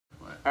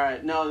All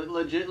right. No,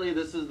 legitly,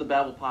 this is the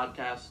Babble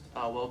Podcast.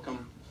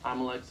 Welcome.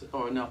 I'm Alexis.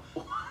 Oh, no.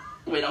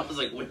 Wait, I was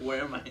like, wait,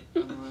 where am I?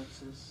 I'm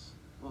Alexis.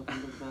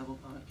 Welcome to the Babble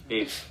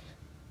Podcast.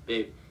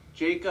 Babe.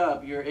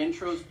 Jacob, your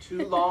intro's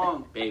too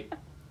long. Babe.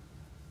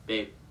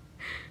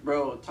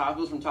 Bro,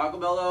 tacos from Taco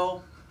Bell,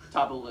 though,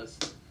 top of the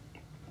list.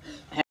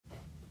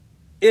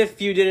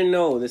 If you didn't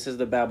know, this is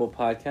the Babble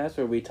Podcast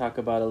where we talk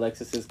about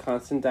Alexis's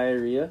constant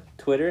diarrhea,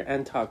 Twitter,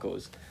 and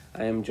tacos.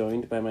 I am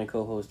joined by my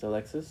co-host,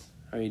 Alexis.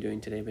 How are you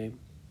doing today, babe?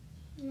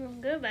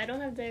 I'm good, but I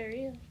don't have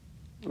diarrhea.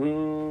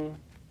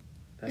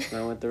 That's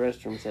not what the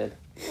restroom said.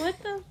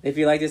 What the? If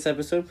you like this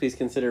episode, please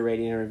consider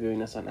rating and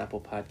reviewing us on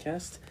Apple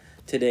Podcast.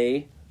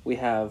 Today, we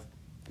have...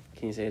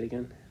 Can you say it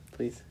again,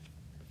 please?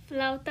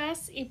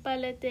 Flautas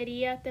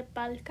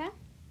Tepalca.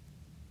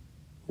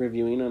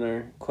 Reviewing on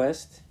our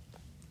quest.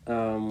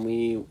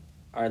 We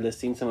are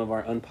listing some of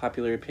our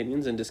unpopular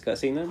opinions and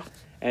discussing them.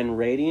 And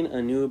rating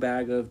a new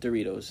bag of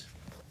Doritos.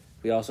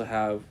 We also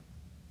have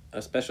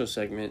a special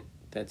segment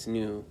that's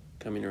new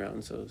coming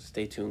around, so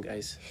stay tuned,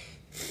 guys.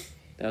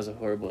 That was a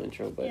horrible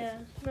intro, but... Yeah,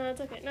 no, it's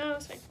okay. No,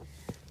 it's fine.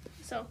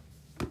 So...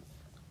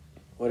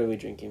 What are we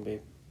drinking, babe?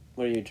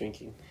 What are you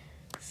drinking?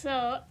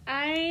 So,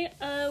 I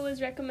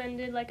was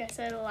recommended, like I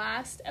said,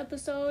 last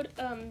episode,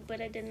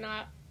 but I did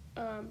not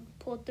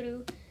pull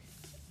through,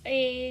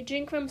 a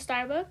drink from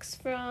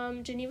Starbucks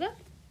from Geneva.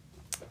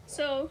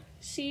 So,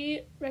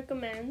 she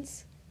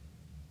recommends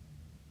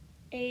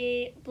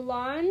a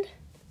blonde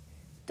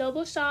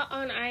double shot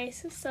on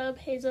ice sub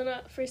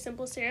hazelnut for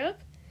simple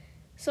syrup.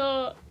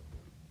 So,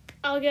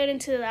 I'll get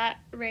into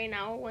that right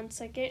now, 1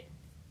 second.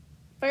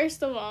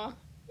 First of all,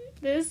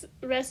 this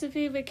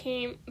recipe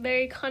became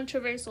very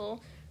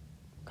controversial.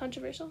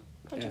 Controversial?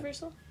 Yeah.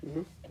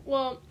 Mm-hmm.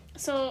 Well,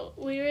 so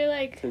we were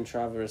like...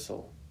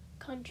 Controversial.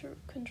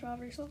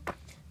 Controversial?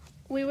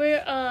 We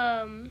were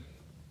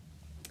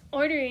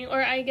ordering,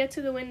 or I get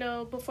to the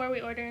window before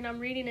we order and I'm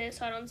reading it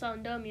so I don't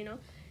sound dumb, you know?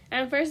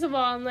 And first of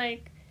all, I'm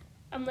like,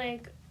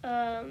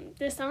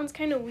 this sounds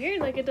kind of weird.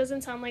 Like, it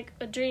doesn't sound like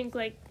a drink,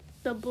 like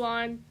the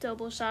blonde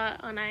double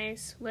shot on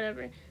ice,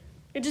 whatever.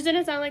 It just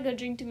didn't sound like a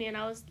drink to me, and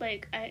I was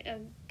like, I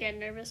get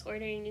nervous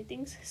ordering new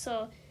things.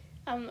 So,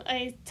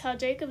 I tell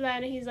Jacob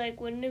that, and he's like,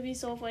 wouldn't it be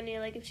so funny,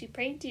 like, if she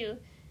pranked you?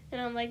 And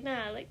I'm like,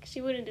 nah, like,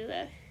 she wouldn't do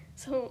that.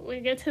 So,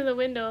 we get to the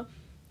window,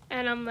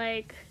 and I'm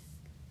like,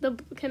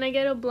 can I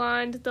get a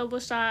blonde double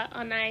shot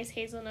on ice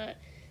hazelnut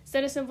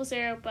instead of simple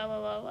syrup, blah, blah,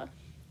 blah, blah.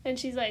 And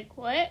she's like,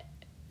 what?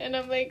 And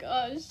I'm like,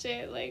 oh,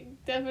 shit,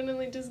 like,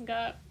 definitely just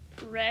got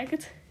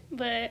wrecked.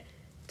 But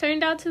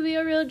turned out to be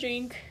a real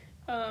drink.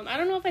 I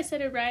don't know if I said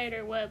it right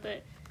or what,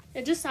 but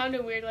it just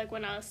sounded weird, like,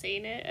 when I was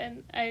saying it,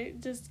 and I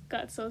just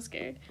got so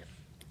scared.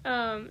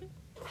 Then,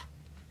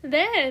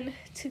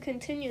 to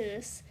continue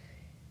this,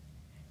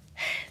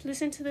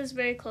 listen to this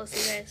very closely,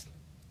 guys.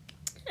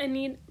 I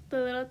need the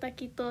Little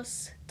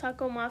Taquitos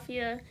Taco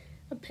Mafia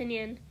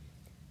opinion.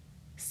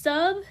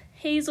 Sub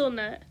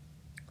hazelnut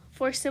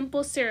for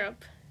simple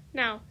syrup.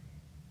 Now,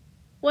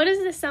 what does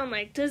this sound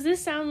like? Does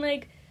this sound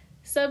like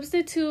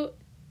substitute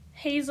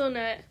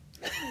hazelnut?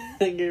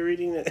 You're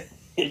reading it.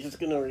 You're just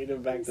going to read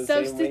it back the same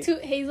way?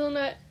 Substitute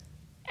hazelnut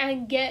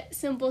and get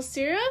simple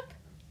syrup?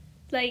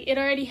 Like, it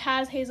already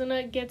has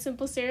hazelnut, get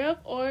simple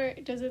syrup? Or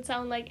does it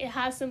sound like it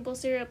has simple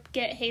syrup,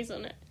 get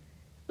hazelnut?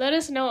 Let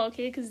us know,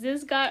 okay? Because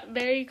this got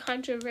very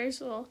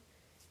controversial.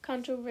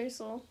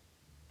 You're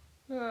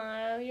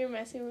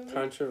messing with me.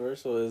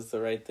 Controversial is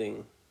the right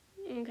thing.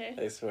 Okay.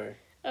 I swear.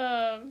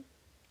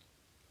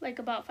 Like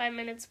about 5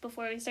 minutes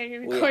before we started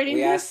recording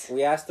this.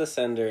 We asked the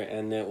sender,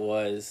 and it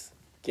was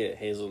get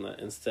hazelnut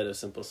instead of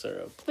simple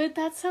syrup. But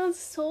that sounds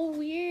so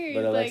weird.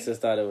 But Alexis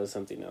thought it was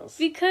something else.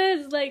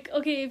 Because, like,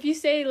 okay, if you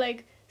say,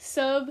 like,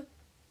 sub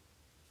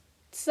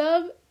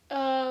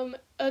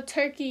a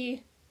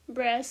turkey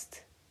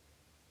breast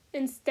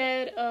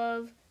instead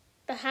of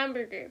the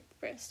hamburger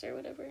breast or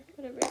whatever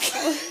it's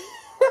called.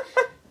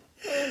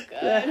 Oh,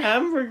 God. The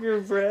hamburger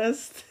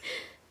breast.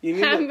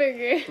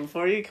 Hamburger.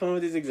 Before you come up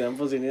with these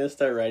examples, you need to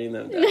start writing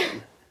them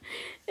down.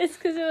 It's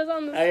because it was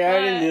on the spot. I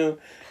already knew.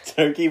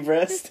 Turkey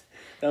breast?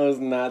 That was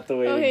not the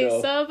way to go.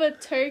 Okay, sub a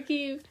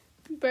turkey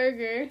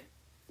burger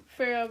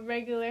for a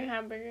regular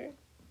hamburger.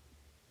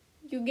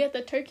 You get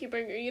the turkey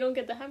burger. You don't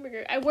get the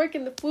hamburger. I work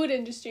in the food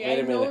industry. Wait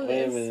a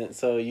minute.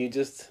 So you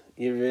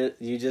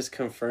just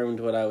confirmed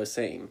what I was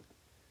saying.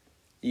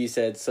 You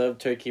said sub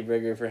turkey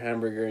burger for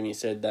hamburger, and you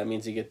said that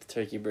means you get the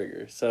turkey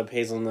burger. Sub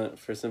hazelnut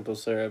for simple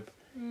syrup.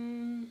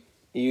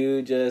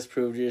 You just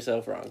proved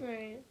yourself wrong.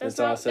 Right. That's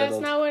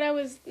not what I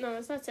was... No,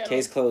 that's not settled.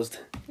 Case closed.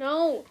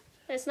 No.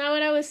 That's not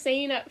what I was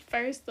saying at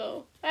first,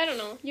 though. I don't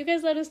know. You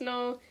guys let us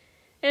know.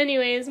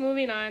 Anyways,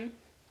 moving on.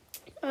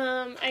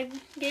 I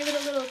gave it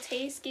a little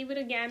taste, gave it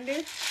a gander,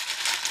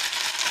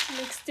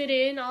 mixed it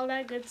in, all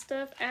that good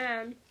stuff,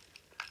 and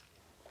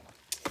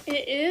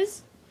it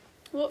is...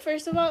 Well,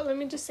 first of all, let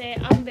me just say,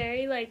 I'm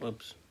very, like...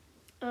 Whoops.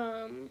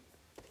 I'm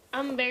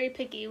very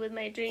picky with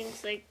my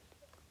drinks, like,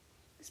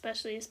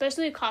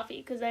 especially coffee,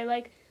 because I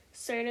like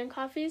certain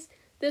coffees.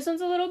 This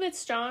one's a little bit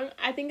strong.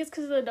 I think it's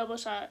because of the double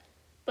shot.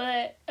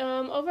 But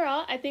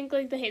overall, I think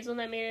like the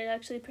hazelnut made it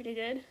actually pretty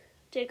good.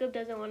 Jacob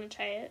doesn't want to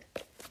try it.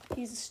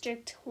 He's a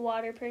strict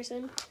water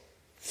person.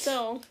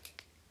 So,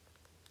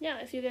 yeah,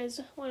 if you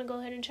guys want to go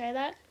ahead and try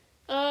that.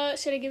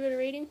 Should I give it a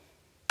rating?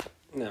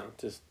 No,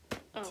 just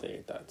say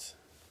your thoughts.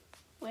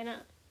 Why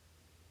not?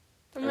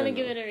 I'm going to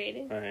give it a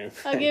rating. All right.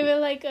 I'll give it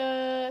like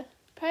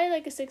probably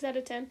like a 6 out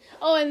of 10.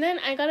 Oh, and then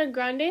I got a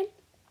grande,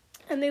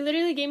 and they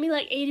literally gave me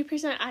like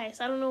 80%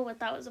 ice. I don't know what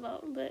that was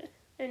about, but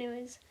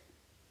anyways.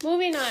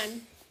 Moving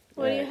on.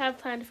 What do you have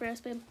planned for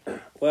us, babe?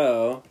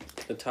 Well,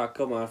 the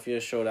Taco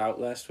Mafia showed out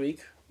last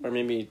week, or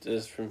maybe it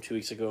was from 2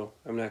 weeks ago.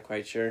 I'm not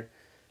quite sure.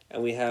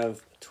 And we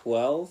have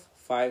 12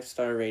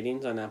 5-star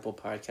ratings on Apple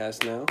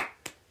Podcasts now,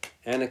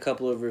 and a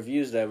couple of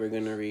reviews that we're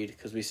going to read,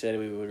 because we said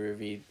we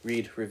would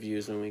read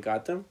reviews when we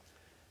got them.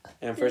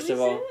 And first of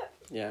all,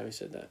 yeah, we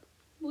said that.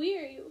 We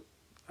or you?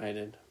 I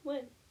did.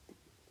 When?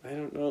 I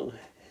don't know.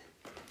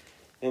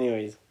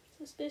 Anyways.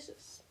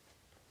 Suspicious.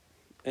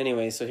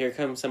 Anyway, so here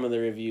come some of the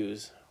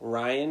reviews.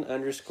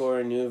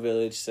 Ryan_New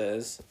Village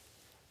says,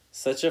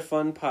 such a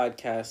fun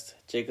podcast.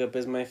 Jacob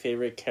is my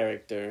favorite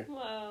character.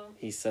 Wow.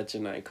 He's such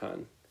an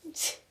icon.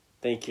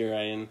 Thank you,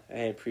 Ryan. I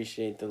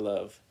appreciate the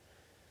love.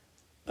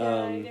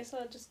 Yeah, I guess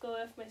I'll just go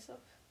F myself.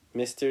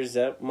 Mr.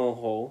 Zep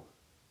Moho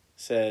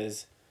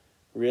says,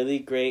 really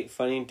great,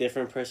 funny,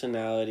 different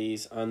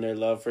personalities on their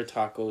love for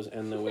tacos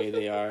and the way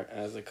they are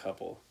as a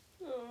couple.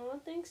 Oh,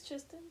 thanks,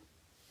 Tristan.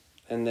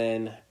 And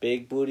then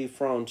Big Booty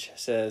French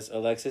says,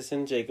 Alexis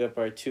and Jacob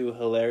are two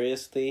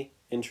hilariously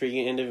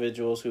intriguing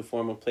individuals who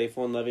form a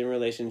playful and loving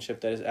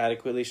relationship that is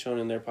adequately shown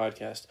in their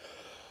podcast,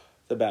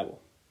 The Babble.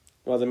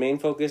 While the main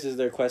focus is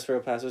their quest for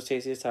El Paso's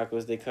tastiest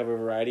tacos, they cover a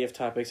variety of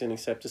topics and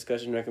accept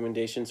discussion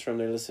recommendations from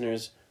their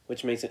listeners,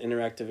 which makes for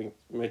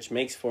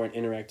an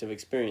interactive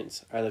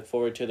experience. I look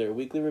forward to their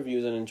weekly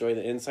reviews and enjoy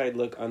the inside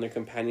look on their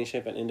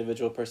companionship and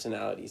individual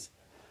personalities.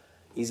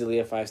 Easily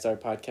a 5-star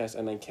podcast,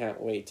 and I can't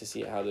wait to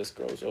see how this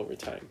grows over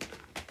time.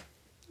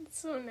 It's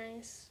so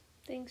nice.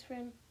 Thanks,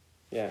 friend.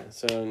 Yeah,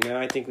 so now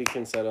I think we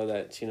can settle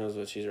that she knows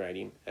what she's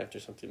writing after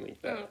something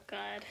like that. Oh,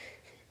 God.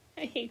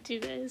 I hate you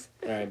guys.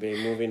 All right,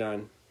 babe, moving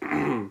on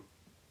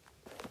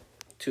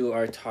to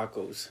our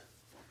tacos.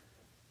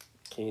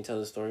 Can you tell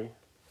the story?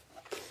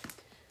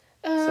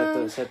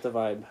 Set the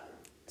vibe.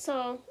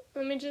 So,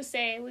 let me just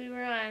say, we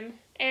were on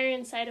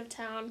Aaron's side of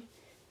town,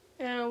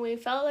 and we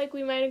felt like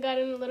we might have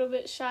gotten a little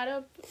bit shot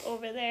up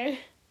over there.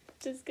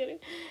 Just kidding.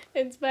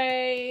 It's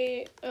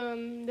by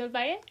Del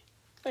Valle,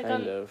 like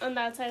on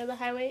that side of the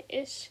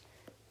highway-ish.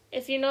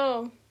 If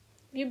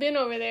you've been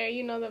over there,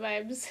 you know the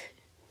vibes.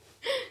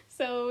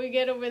 So we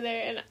get over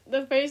there, and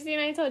the first thing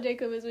I tell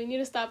Jacob is we need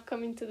to stop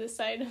coming to this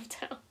side of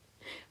town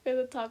for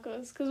the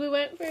tacos. Because we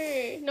went for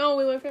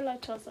La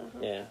Choza. Huh?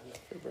 Yeah,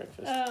 for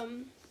breakfast.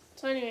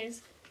 So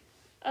anyways,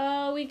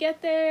 we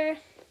get there.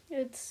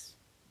 It's,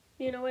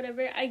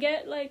 whatever. I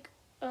get, like,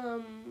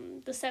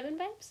 the 7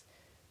 vibes.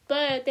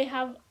 But they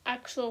have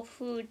actual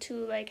food,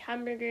 too. Like,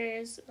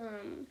 hamburgers.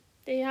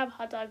 They have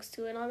hot dogs,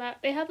 too, and all that.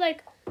 They have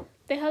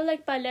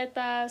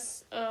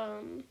paletas.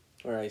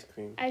 Or ice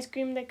cream. Ice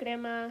cream de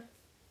crema.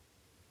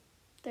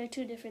 They're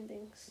 2 different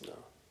things. No.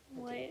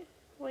 White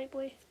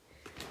boy.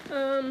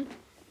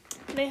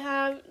 They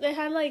had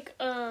like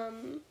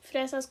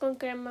fresas con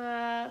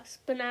crema,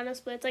 banana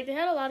splits. Like they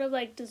had a lot of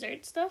like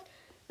dessert stuff.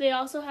 They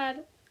also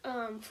had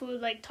food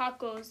like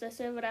tacos,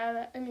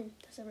 deshebrada.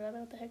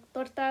 What the heck?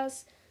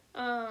 Tortas,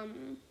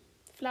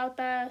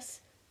 flautas,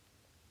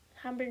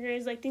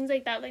 hamburgers, like things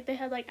like that. Like they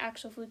had like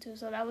actual food too,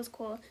 so that was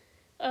cool.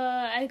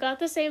 I got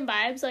the same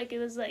vibes. Like it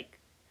was like,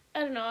 I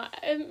don't know,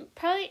 it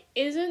probably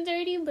isn't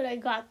dirty, but I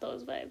got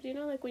those vibes,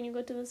 like when you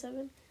go to the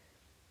 7.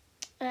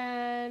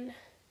 And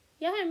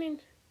yeah,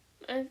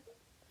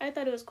 I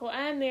thought it was cool.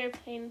 And they were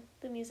playing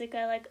the music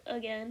I like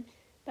again,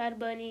 Bad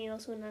Bunny,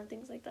 Ozuna,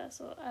 things like that.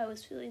 So I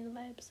was feeling the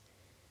vibes.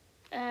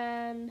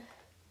 And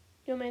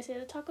you want me to say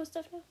the taco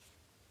stuff now?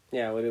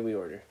 Yeah, what did we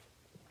order?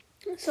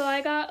 So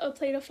I got a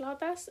plate of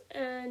flautas,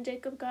 and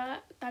Jacob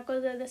got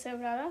tacos de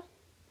deshebrada.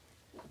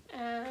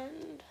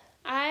 And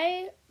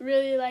I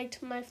really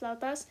liked my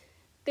flautas.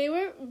 They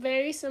were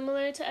very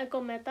similar to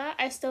Ecometa.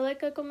 I still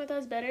like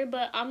Ecometas better,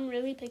 but I'm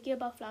really picky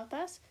about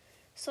flautas.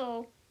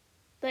 So,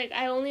 like,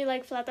 I only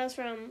like flautas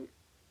from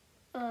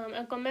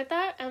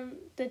Ecometa and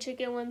the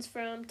chicken ones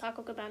from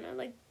Taco Cabana.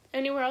 Like,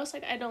 anywhere else,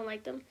 like, I don't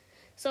like them.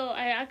 So,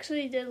 I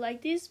actually did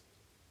like these.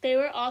 They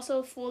were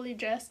also fully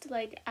dressed,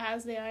 like,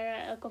 as they are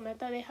at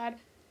Ecometa. They had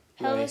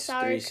hella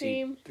sour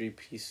cream.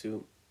 3-piece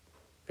soup.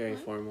 Very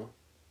formal.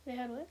 They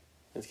had what?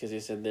 That's because they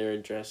said they were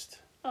dressed.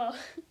 Oh.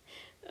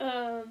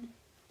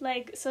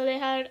 So they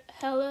had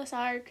hella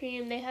sour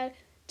cream. They had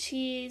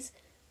cheese.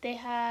 They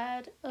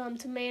had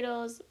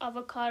tomatoes,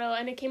 avocado.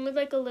 And it came with,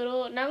 like, a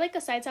little, not like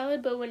a side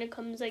salad, but when it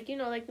comes, like,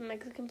 like the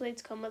Mexican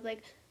plates come with,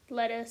 like,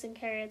 lettuce and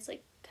carrots,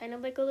 like, kind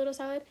of like a little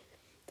salad.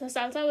 The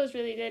salsa was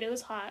really good. It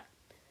was hot.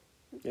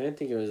 I didn't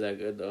think it was that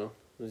good, though.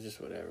 It was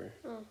just whatever.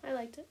 Oh, I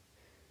liked it.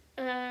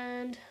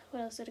 And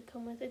what else did it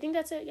come with? I think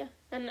that's it, yeah.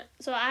 And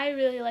so I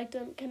really liked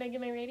them. Can I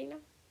give my rating now?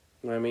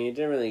 I mean, you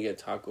didn't really get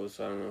tacos,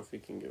 so I don't know if we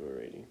can give a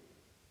rating.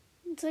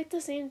 It's like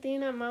the same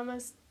thing at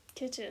Mama's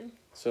kitchen.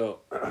 So,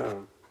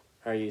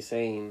 are you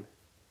saying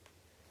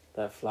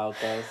that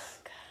flautas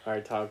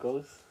are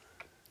tacos?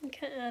 I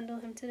can't handle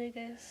him today,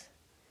 guys.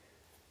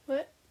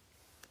 What?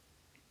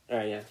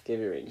 Alright, yeah, give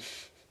your rating.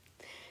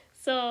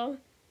 So,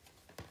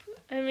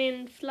 I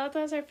mean,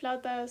 flautas are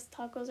flautas,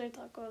 tacos are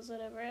tacos,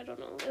 whatever, I don't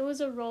know. It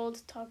was a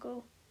rolled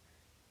taco.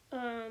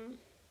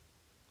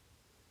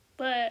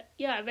 But,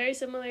 yeah, very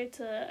similar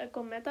to a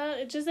cometa.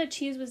 It's just that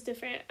cheese was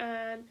different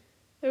and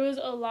there was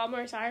a lot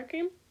more sour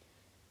cream.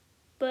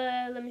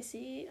 But, let me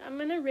see. I'm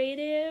gonna rate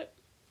it.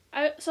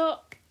 I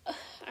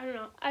don't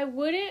know. I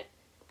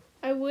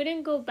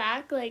wouldn't go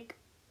back, like,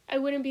 I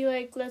wouldn't be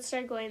like, let's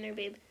start going there,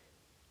 babe.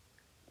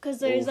 Because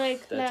there's,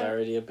 like... That's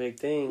already a big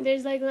thing.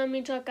 There's, like, La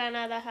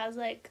Michoacana that has,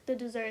 like, the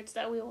desserts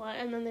that we want.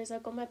 And then there's a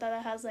cometa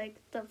that has, like,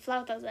 the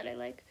flautas that I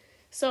like.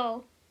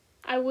 So,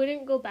 I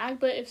wouldn't go back.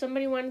 But if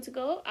somebody wanted to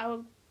go, I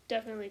would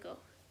definitely go.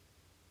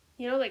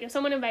 You know, like, if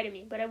someone invited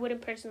me. But I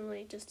wouldn't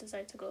personally just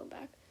decide to go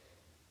back.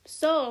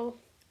 So,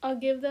 I'll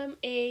give them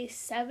a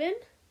 7.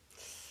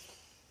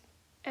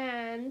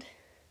 And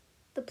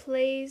the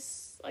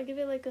place, I'll give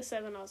it, like, a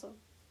 7 also.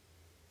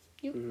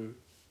 You? Mm-hmm.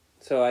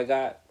 So, I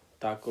got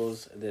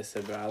tacos de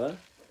cebrada,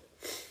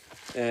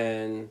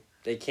 and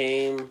they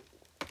came,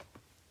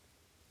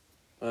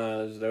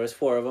 there was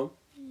 4 of them.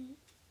 Mm-hmm.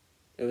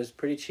 It was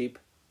pretty cheap.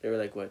 They were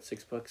like, what,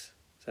 $6, $7,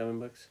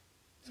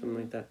 something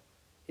like that.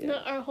 Yeah. No,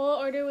 our whole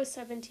order was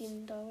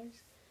 $17.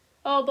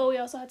 Oh, but we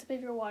also had to pay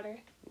for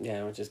water.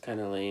 Yeah, which is kind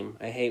of lame.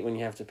 I hate when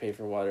you have to pay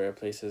for water at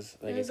places,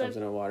 like it comes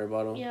in a water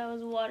bottle. Yeah, it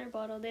was a water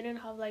bottle. They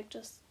didn't have, like,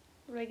 just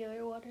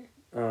regular water.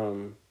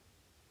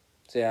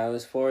 So yeah, it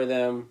was 4 of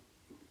them.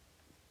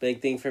 Big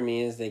thing for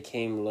me is they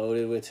came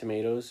loaded with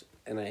tomatoes,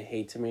 and I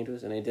hate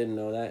tomatoes, and I didn't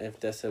know that if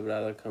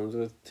deshebrada comes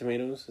with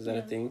tomatoes. Is that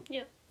a thing?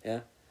 Yeah. Yeah?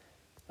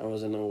 I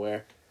wasn't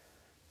aware.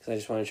 Because I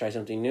just wanted to try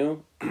something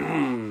new.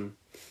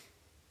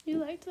 You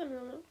liked them,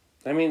 or not?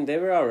 I mean, they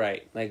were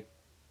alright. Like,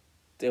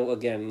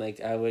 again,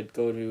 like, I would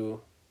go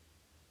to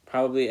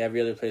probably every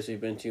other place we've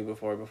been to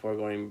before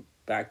going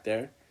back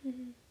there.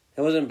 Mm-hmm.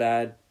 It wasn't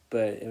bad,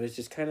 but it was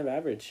just kind of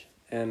average.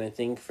 And I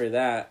think for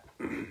that...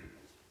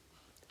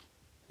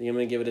 I'm going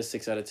to give it a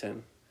 6 out of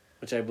 10,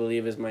 which I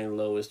believe is my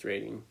lowest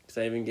rating. Because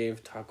I even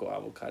gave Taco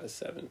Avocado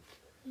 7.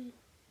 Mm.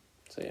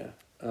 So, yeah.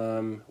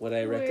 Would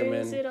I Where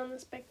recommend... is it on the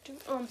spectrum?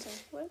 Oh, I'm sorry.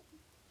 What?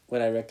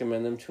 Would I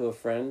recommend them to a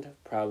friend?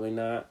 Probably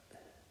not.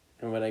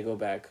 And would I go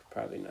back?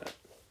 Probably not.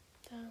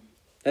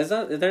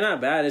 They're not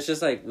bad. It's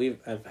just like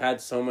I've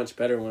had so much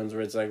better ones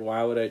where it's like,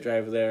 why would I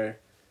drive there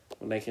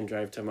when I can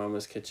drive to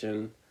Mama's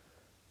Kitchen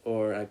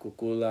or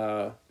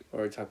Acucula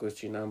or Tacos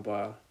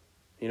Chinampa,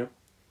 you know?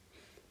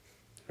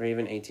 Or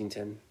even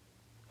 1810.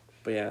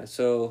 But yeah,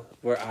 so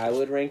where I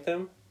would rank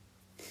them,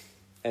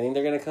 I think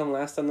they're going to come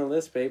last on the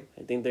list, babe.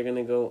 I think they're going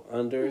to go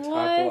under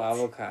Taco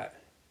Avocado.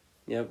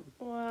 Yep.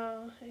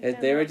 Wow.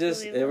 They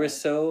were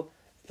so,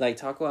 like,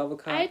 Taco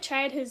Avocado. I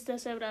tried his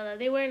deshebrada.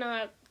 They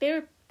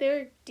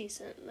were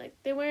decent. Like,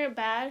 they weren't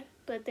bad,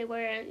 but they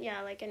weren't,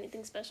 like,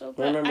 anything special.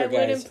 But remember, I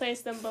guys, wouldn't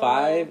place them below.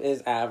 5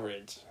 is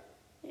average.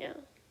 Yeah.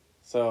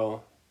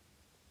 So.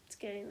 It's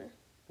getting there.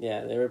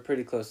 Yeah, they were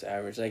pretty close to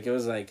average. Like, it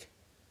was like,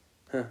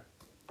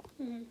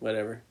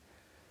 whatever.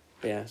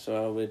 But yeah,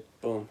 so I would,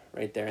 boom,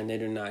 right there. And they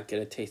do not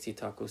get a tasty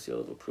taco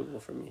seal of approval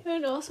from me.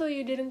 And also,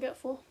 you didn't get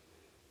full.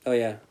 Oh,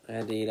 yeah, I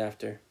had to eat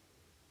after.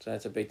 So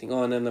that's a big thing.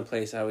 Oh, and then the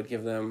place, I'd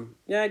give them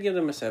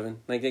a 7.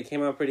 Like, they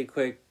came out pretty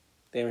quick.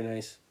 They were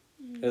nice.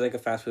 Mm-hmm. It was like a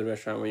fast food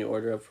restaurant where you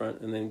order up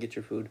front and then get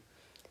your food.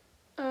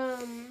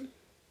 What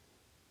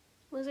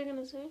was I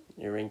gonna say?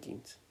 Your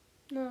rankings.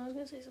 No, I was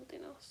gonna say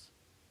something else.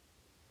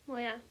 Well,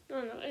 yeah. I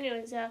don't know.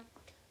 Anyways, yeah.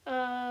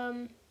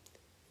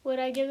 Would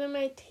I give them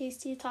a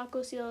tasty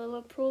taco seal of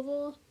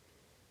approval?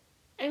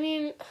 I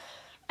mean,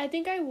 I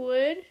think I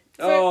would.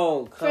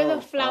 For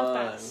the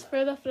flautas.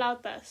 For the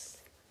flautas.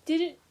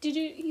 Did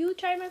you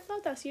try my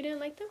flautas? You didn't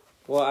like them?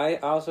 Well, I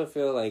also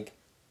feel like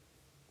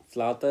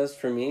flautas,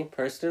 for me,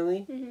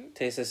 personally,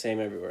 taste the same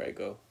everywhere I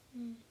go.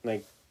 Mm.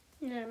 Like...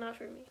 No, not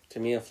for me. To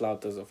me, a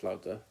flauta is a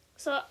flauta.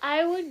 So,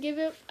 I would give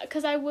it...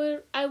 Because I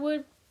would...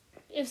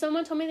 If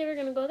someone told me they were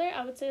going to go there,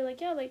 I would say,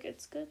 like, yeah, like,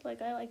 it's good.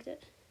 Like, I liked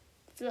it.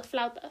 The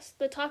flautas.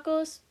 The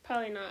tacos,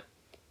 probably not.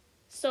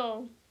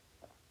 So,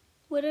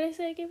 what did I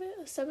say I gave it?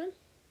 A 7?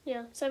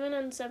 Yeah, 7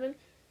 and 7.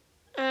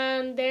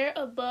 And they're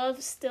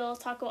above still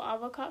Taco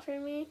Avocado for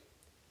me.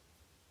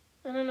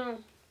 I don't know.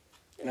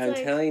 I'm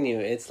telling you,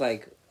 it's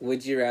like,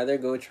 would you rather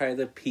go try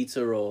the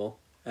pizza roll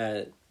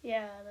at...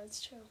 Yeah,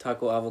 that's true.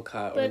 Taco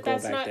Avocado or go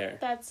back there?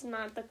 That's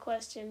not the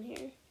question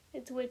here.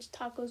 It's which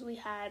tacos we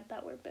had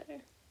that were better.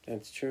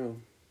 That's true.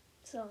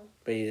 So.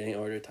 But you didn't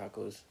order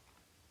tacos.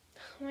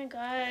 Oh my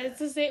god, it's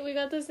the same. We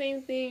got the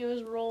same thing. It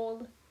was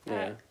rolled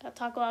at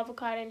Taco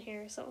Avocado in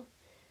here. So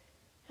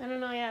I don't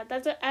know. Yeah,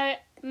 I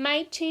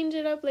might change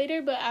it up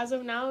later, but as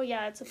of now,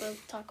 yeah, it's above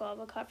Taco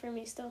Avocado for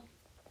me still.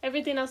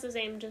 Everything else the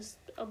same, just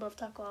above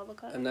taco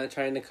avocado. I'm not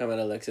trying to come at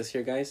Alexis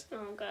here, guys.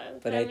 Oh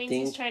god, But that I means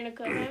think he's trying to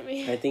come at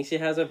me. I think she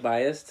has a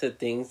bias to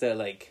things that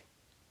like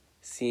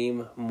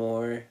seem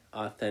more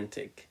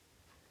authentic.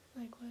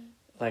 Like what?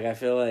 Like I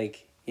feel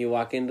like you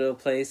walk into a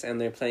place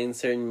and they're playing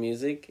certain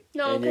music.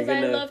 No, and you're because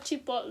I gonna... love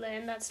Chipotle,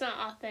 and that's not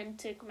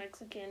authentic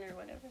Mexican or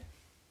whatever.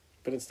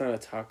 But it's not a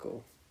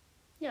taco.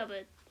 Yeah,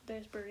 but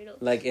there's burritos.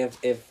 Like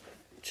if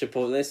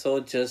Chipotle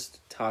sold just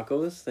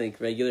tacos, like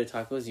regular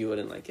tacos, you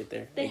wouldn't like it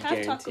there. They I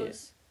have guarantee tacos.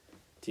 it.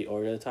 Do you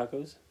order the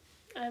tacos?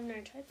 I've never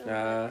tried them.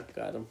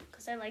 Got them.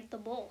 Because I like the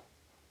bowl.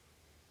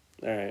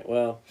 All right.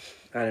 Well,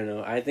 I don't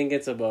know. I think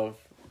it's above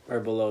or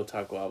below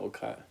taco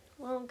avocado.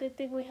 Well, good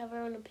thing we have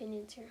our own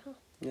opinions here, huh?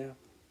 Yeah.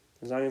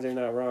 As long as they're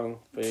not wrong,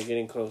 but you're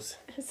getting close.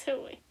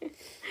 So wait.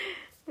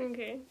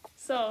 Okay.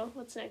 So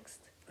what's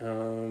next?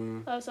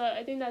 Oh, so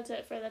I think that's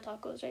it for the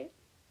tacos, right?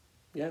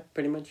 Yeah,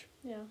 pretty much.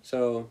 Yeah.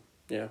 So,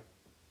 yeah.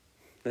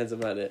 That's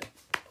about it.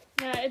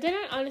 Yeah, it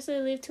didn't honestly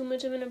leave too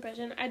much of an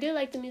impression. I did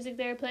like the music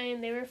they were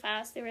playing. They were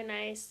fast. They were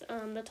nice.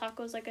 The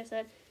tacos, like I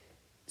said,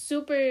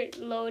 super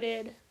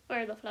loaded.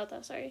 Or the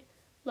flauta, sorry.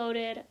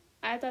 Loaded.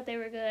 I thought they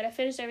were good. I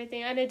finished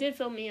everything. And it did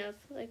fill me up.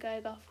 Like,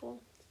 I got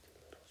full.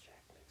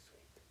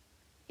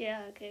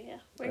 Yeah, okay, yeah.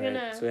 We're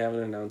gonna... So we have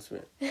an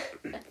announcement.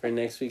 For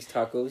next week's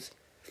tacos,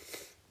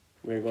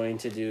 we're going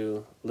to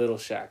do Little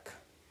Shack.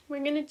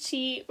 We're gonna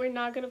cheat. We're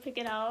not gonna pick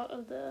it out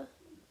of the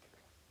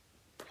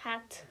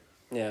hat.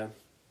 Yeah.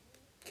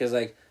 Because,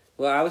 like,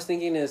 what I was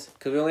thinking is,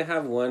 because we only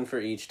have one for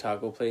each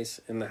taco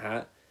place in the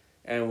hat,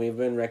 and we've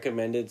been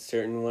recommended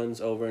certain ones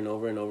over and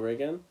over and over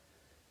again.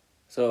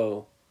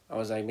 So, I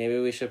was like, maybe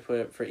we should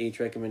put, for each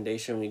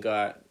recommendation, we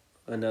got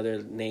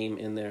another name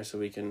in there so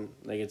we can,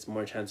 like, it's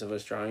more chance of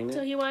us drawing it.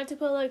 So he wanted to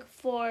put, like,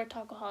 4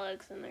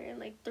 Tacoholics in there and,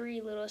 like,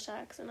 3 Little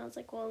Shacks. And I was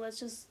like, well, let's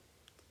just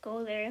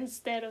go there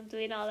instead of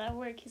doing all that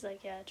work. He's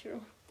like, yeah,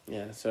 true.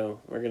 Yeah,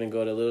 so we're going to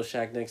go to Little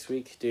Shack next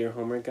week. Do your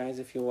homework, guys,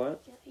 if you want.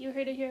 Yeah, you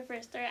heard it here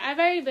first. All right, I've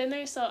already been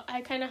there, so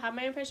I kind of have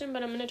my impression,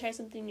 but I'm going to try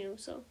something new.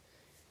 So,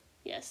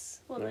 yes,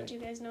 we'll let you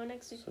guys know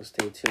next week. So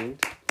stay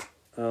tuned.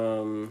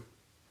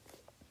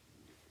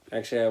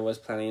 Actually, I was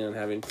planning on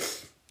having...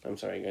 I'm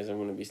sorry, guys, I'm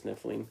going to be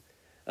sniffling.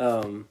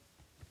 The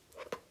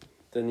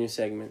new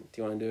segment.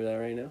 Do you want to do that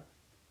right now?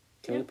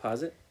 Can we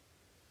pause it?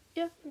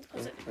 Yeah, let's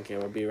pause it. Okay,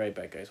 we'll be right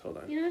back, guys. Hold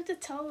on. You don't have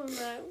to tell them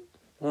that.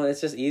 Well, it's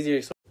just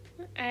easier. So...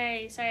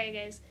 Alright, sorry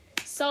guys.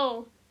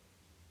 So,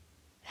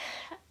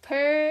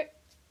 per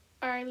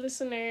our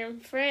listener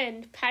and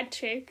friend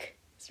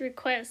Patrick's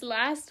request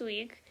last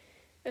week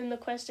in the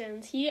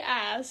questions, he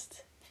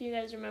asked, if you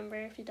guys remember,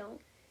 if you don't,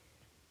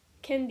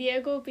 can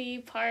Diego be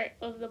part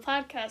of the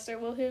podcast or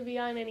will he be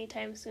on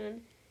anytime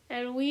soon?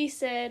 And we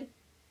said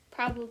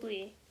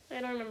probably. I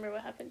don't remember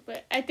what happened,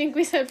 but I think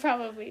we said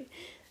probably.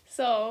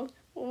 So,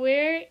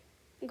 we're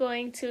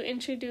going to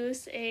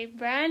introduce a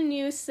brand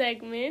new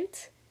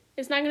segment.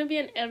 It's not going to be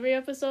in every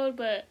episode,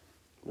 but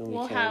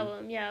we'll have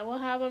them. Yeah, we'll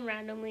have them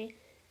randomly.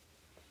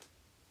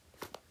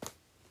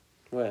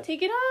 What?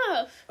 Take it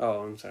off.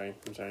 Oh, I'm sorry.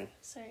 Sorry,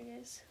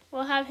 guys.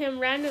 We'll have him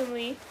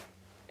randomly.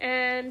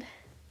 And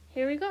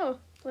here we go.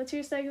 What's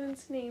your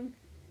segment's name?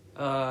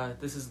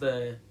 This is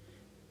the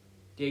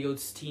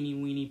Diego's Teeny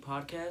Weeny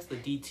podcast, the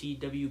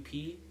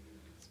DTWP.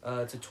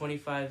 It's a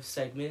 25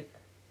 segment.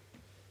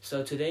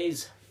 So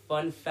today's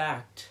fun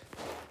fact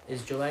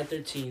is July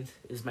 13th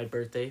is my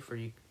birthday, for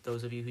you,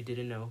 those of you who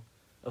didn't know.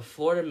 A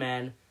Florida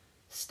man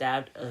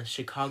stabbed a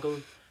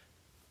Chicago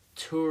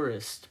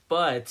tourist,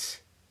 but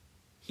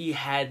he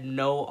had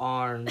no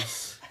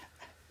arms.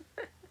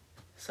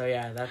 So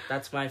yeah,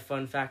 that's my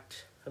fun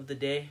fact of the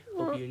day.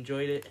 Hope you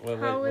enjoyed it. What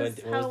was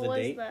the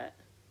date? That?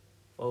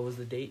 What was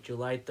the date?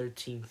 July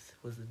 13th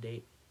was the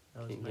date.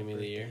 That was Can you my give me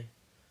birthday. the year?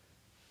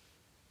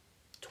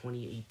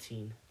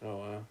 2018. Oh,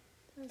 wow.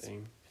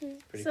 Dang.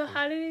 Pretty So cool.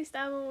 how did he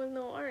stab him with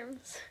no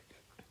arms?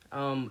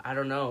 I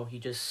don't know. He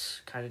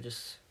just kind of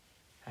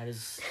had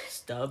his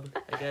stub,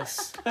 I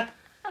guess.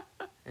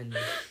 And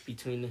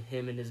between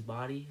him and his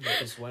body, he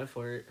just went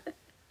for it.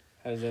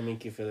 How does that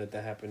make you feel that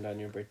happened on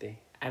your birthday?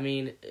 I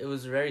mean, it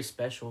was very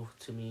special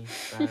to me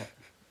that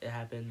it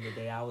happened the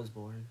day I was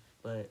born.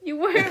 But You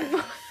weren't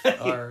born.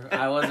 or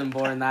I wasn't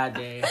born that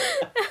day.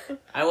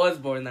 I was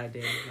born that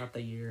day, not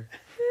the year.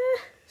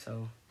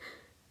 So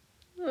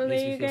Well,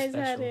 makes there me you feel guys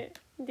had special. it.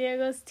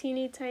 Diego's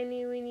Teeny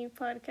Tiny Weeny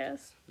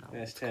Podcast. no,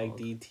 it's Hashtag called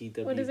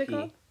DTWP. What is it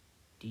called?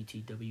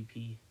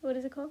 DTWP, What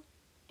is it called?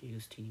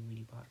 Diego's Teeny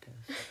Weeny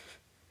Podcast.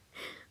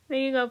 There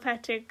you go,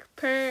 Patrick.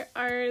 Per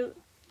our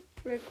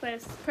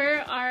request, per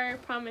our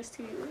promise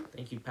to you.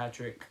 Thank you,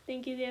 Patrick.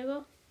 Thank you,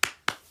 Diego.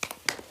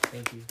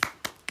 Thank you.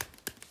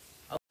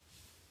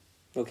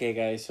 Okay,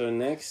 guys, so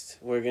next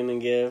we're going to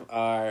give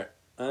our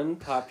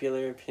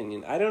unpopular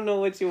opinion. I don't know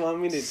what you want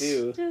me to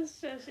do.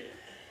 Just shush it.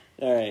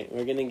 All right,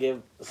 we're going to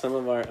give some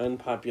of our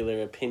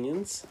unpopular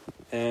opinions,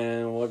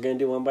 and we're going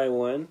to do one by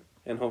one,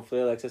 and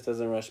hopefully Alexis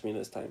doesn't rush me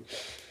this time.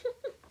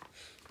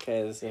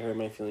 Okay, this hurt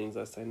my feelings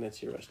last time that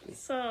she rushed me.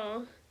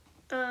 So,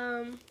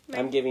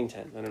 I'm giving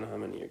 10. I don't know how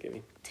many you're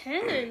giving.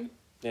 10.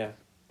 Yeah.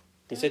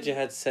 You said you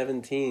had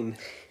 17.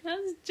 I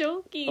was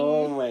joking.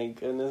 Oh my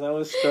goodness, I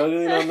was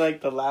struggling on like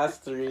the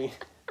last 3.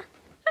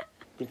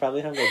 You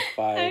probably have like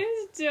 5. I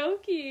was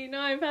joking. No,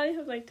 I probably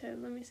have like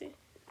 10. Let me see.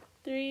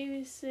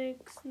 3,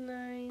 6,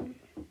 9.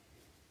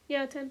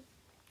 Yeah, 10.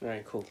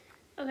 Alright, cool.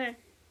 Okay.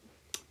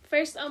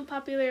 First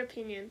unpopular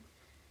opinion.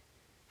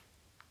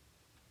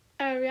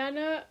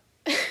 Ariana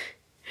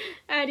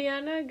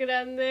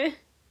Grande.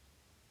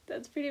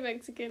 That's pretty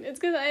Mexican. It's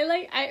because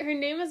her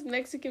name is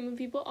Mexican, but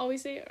people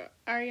always say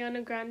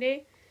Ariana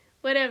Grande.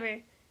 Whatever.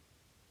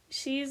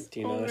 Do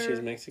you know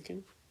she's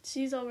Mexican?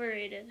 She's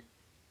overrated.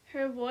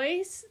 Her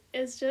voice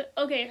is just...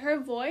 Okay, her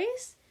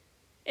voice,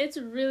 it's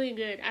really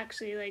good,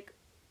 actually. Like,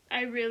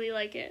 I really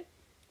like it.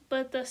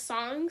 But the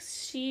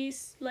songs she,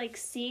 like,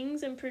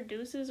 sings and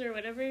produces or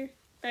whatever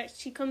that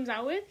she comes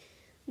out with,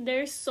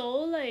 they're so,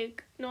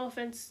 like... No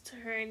offense to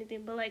her or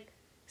anything, but, like,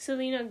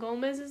 Selena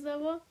Gomez's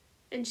level.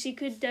 And she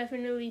could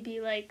definitely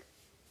be, like,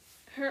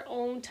 her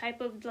own type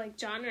of, like,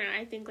 genre,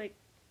 I think, like...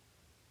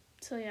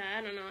 So, yeah,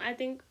 I don't know. I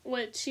think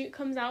what she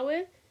comes out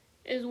with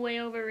is way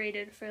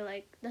overrated for,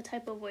 like, the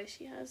type of voice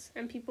she has.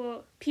 And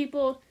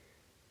people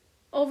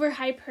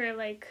overhype her,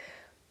 like...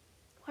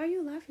 Why are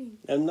you laughing?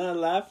 I'm not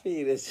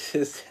laughing. It's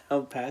just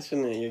how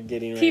passionate you're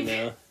getting right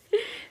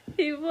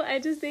now. I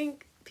just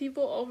think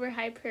people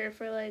overhype her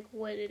for, like,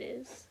 what it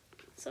is.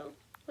 So,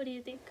 what do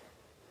you think?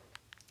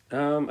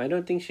 I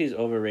don't think she's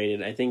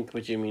overrated. I think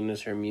what you mean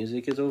is her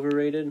music is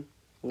overrated.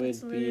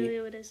 That's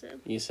literally what I said.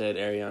 You said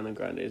Ariana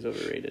Grande is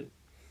overrated.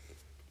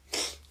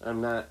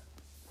 I'm not.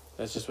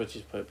 That's just what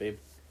you put, babe.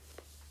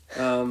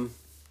 I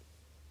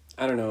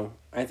don't know.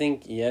 I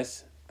think,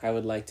 yes, I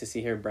would like to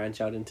see her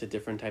branch out into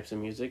different types of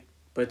music.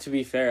 But to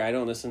be fair, I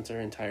don't listen to her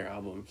entire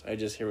albums. I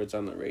just hear what's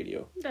on the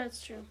radio.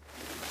 That's true.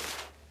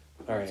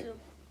 All right.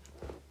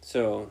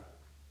 So,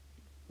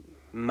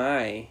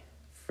 my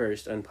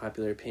first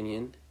unpopular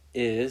opinion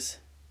is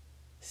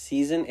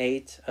Season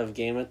 8 of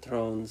Game of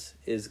Thrones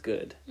is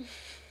good.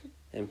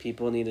 And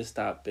people need to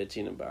stop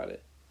bitching about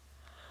it.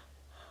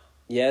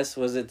 Yes,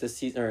 was it the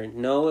season... Or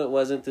no, it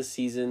wasn't the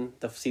season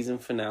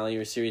finale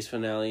or series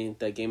finale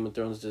that Game of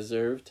Thrones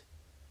deserved.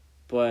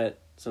 But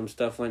some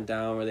stuff went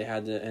down where they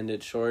had to end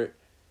it short.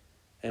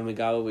 And we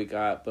got what we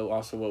got. But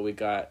also what we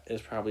got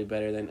is probably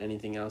better than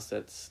anything else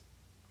that's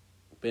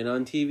been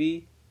on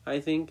TV, I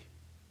think.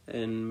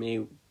 And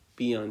may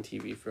be on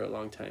TV for a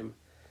long time.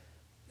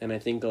 And I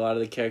think a lot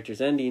of the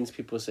characters' endings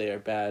people say are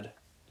bad,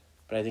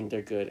 but I think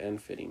they're good and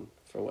fitting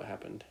for what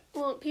happened.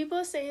 Well,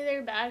 people say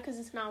they're bad because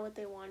it's not what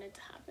they wanted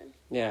to happen.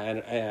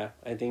 Yeah,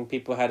 I think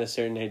people had a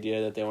certain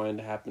idea that they wanted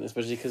to happen,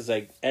 especially because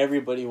like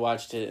everybody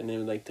watched it, and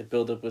then like the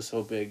build-up was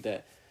so big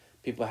that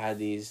people had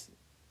these,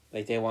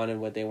 like they wanted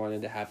what they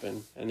wanted to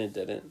happen, and it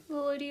didn't.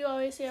 Well, what do you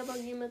always say about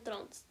Game of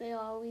Thrones? They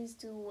always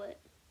do what?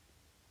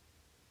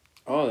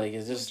 Oh, like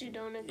it's just... What you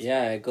don't expect.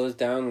 Yeah, it goes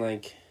down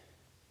like...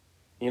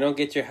 You don't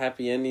get your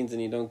happy endings,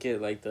 and you don't get,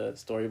 like, the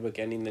storybook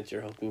ending that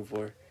you're hoping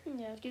for.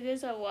 Yeah, if you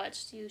guys have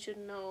watched, you should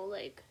know,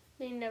 like,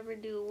 they never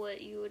do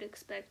what you would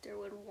expect or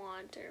would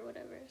want or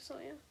whatever, so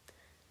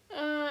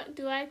yeah.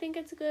 Do I think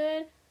it's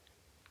good?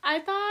 I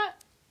thought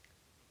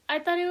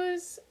it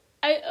was...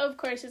 Of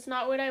course, it's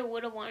not what I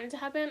would have wanted to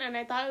happen, and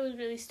I thought it was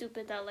really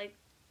stupid that, like...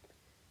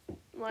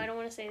 Well, I don't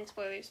want to say any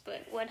spoilers,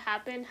 but what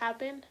happened,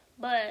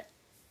 but,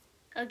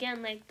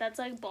 again, like, that's,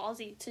 like,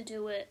 ballsy to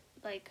do it,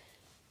 like...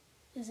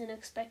 isn't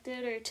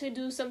expected, or to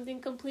do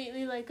something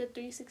completely like a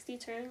 360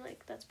 turn,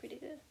 like that's pretty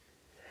good.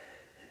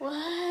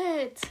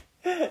 What?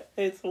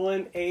 It's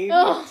 180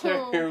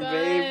 turn, God.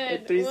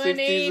 babe. A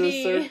 360 is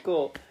a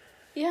circle.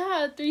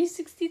 Yeah,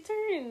 360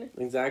 turn.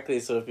 Exactly.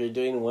 So if you're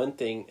doing one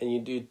thing and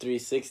you do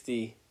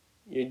 360,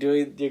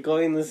 you're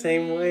going the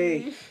same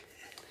way.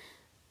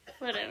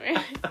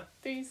 Whatever.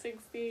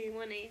 360,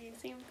 180,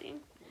 same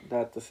thing.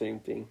 Not the same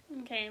thing.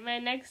 Okay, my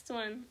next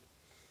one.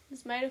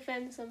 This might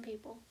offend some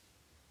people.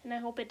 And I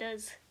hope it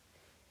does.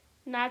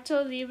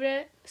 Nacho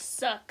Libre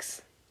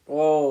sucks.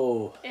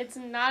 Whoa. It's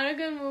not a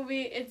good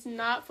movie. It's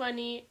not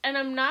funny. And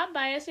I'm not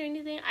biased or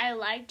anything. I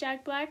like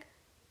Jack Black.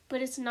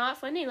 But it's not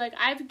funny. Like,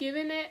 I've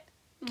given it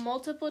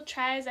multiple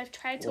tries. I've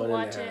tried to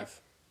watch it.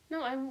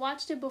 No, I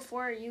watched it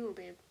before you,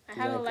 babe. I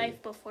had a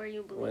life before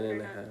you, believe it or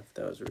not. 1.5.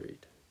 That was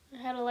rude.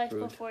 I had a life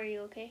before you,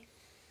 okay?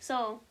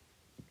 So,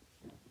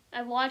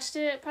 I watched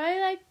it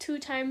probably like 2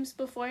 times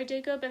before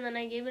Jacob, and then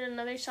I gave it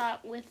another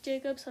shot with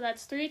Jacob, so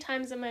that's 3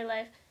 times in my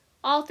life.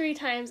 All 3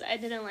 times I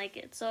didn't like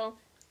it. So,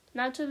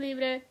 Nacho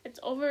Libre, it's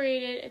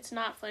overrated, it's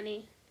not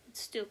funny, it's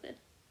stupid.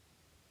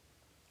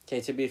 Okay,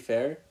 to be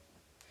fair,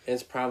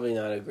 it's probably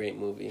not a great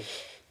movie,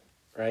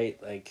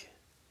 right? Like,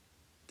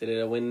 did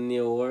it win any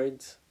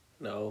awards?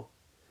 No.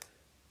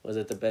 Was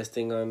it the best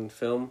thing on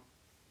film?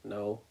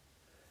 No.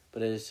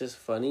 But it's just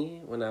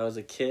funny when I was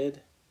a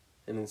kid,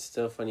 and it's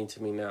still funny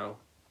to me now.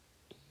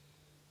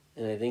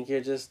 And I think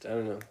you're just, I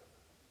don't know,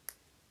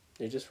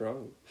 you're just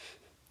wrong.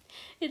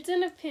 It's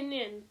an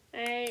opinion,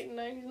 alright?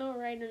 There's no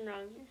right and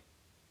wrong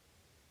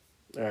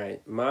here.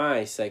 Alright,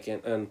 my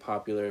second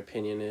unpopular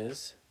opinion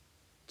is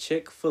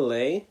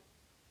Chick-fil-A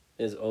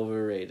is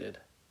overrated.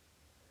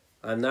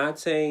 I'm not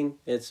saying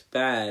it's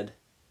bad.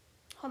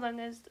 Hold on,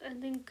 guys. I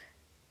think...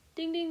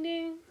 Ding, ding,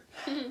 ding.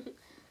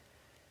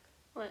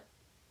 What?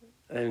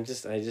 I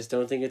just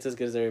don't think it's as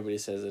good as everybody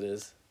says it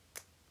is.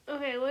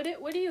 Okay, what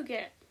do you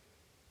get?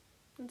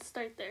 Let's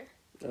start there.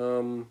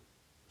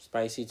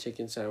 Spicy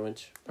chicken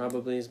sandwich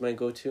probably is my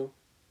go-to.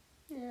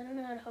 Yeah, I don't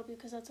know how to help you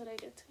because that's what I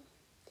get too.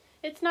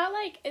 It's not,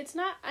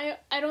 I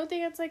don't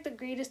think it's, like, the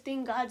greatest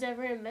thing God's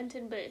ever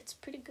invented, but it's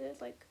pretty good,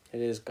 like...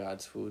 It is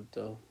God's food,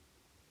 though.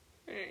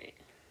 Alright.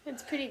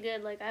 It's pretty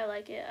good, like, I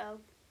like it.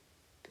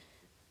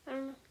 I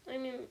don't know. I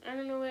mean, I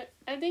don't know what...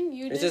 I think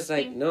you just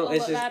like, think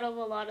out of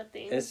a lot of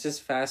things. It's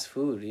just fast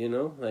food, you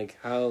know? Like,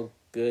 how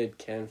good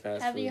can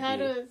fast food be? Have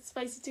you had a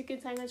spicy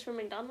chicken sandwich from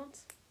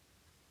McDonald's?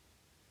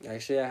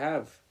 Actually, I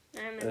have.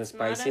 And a it's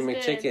spicy not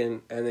as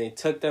McChicken, and they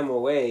took them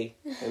away,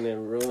 and it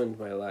ruined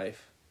my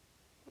life.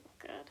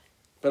 God.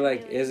 But,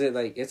 like, Really? is it,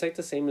 like... It's, like,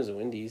 the same as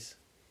Wendy's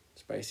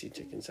spicy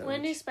chicken sandwich.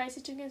 Wendy's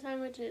spicy chicken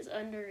sandwich is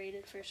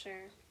underrated for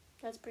sure.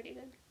 That's pretty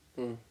good.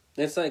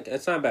 It's, like...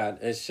 It's not bad.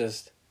 It's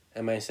just...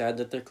 Am I sad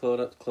that they're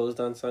closed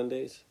on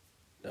Sundays?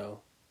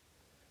 No.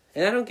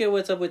 And I don't get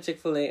what's up with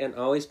Chick-fil-A and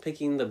always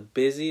picking the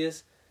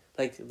busiest,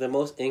 like, the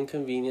most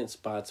inconvenient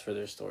spots for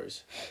their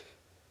stores.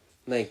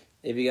 Like,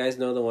 if you guys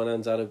know the one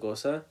on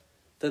Zaragoza,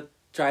 the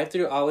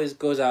drive-thru always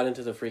goes out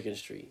into the freaking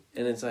street.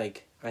 And it's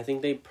like, I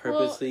think they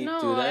purposely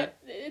do that.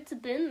 It's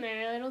been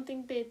there. I don't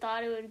think they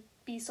thought it would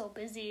be so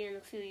busy in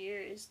a few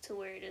years to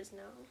where it is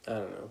now.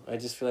 I don't know. I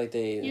just feel like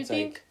they...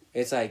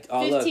 It's like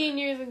oh, 15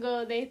 years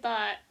ago, they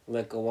thought...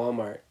 Like a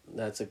Walmart,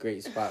 that's a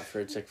great spot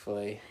for a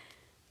Chick-fil-A.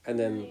 And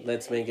then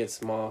let's make it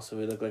small so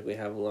we look like we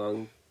have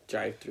long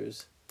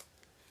drive-thrus.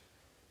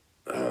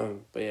 But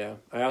yeah,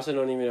 I also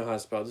don't even know how to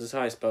spell it. This is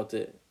how I spelled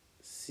it.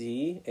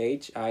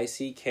 CHICK-FI-LA.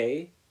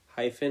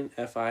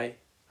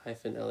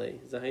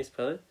 Is that how you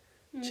spell it?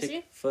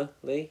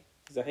 Chick-fil-A?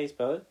 Is that how you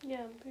spell it?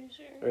 Yeah, I'm pretty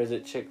sure. Or is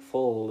it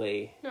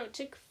Chick-fil-A? No,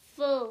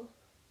 Chick-fil-A.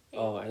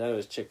 Oh, I thought it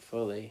was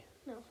Chick-fil-A.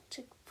 No,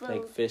 Chick-fil-A.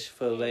 Like fish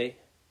fillet?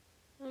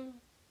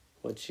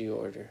 What'd you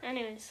order?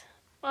 Anyways.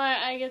 Well,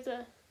 I get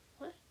the...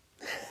 What?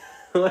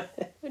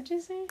 What? What'd you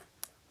say?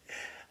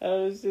 I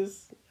was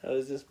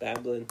just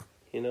babbling,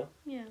 you know?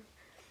 Yeah.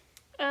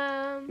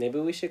 Maybe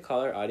we should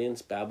call our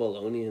audience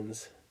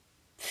Babylonians.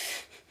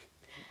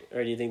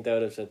 Or do you think that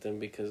would upset them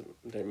because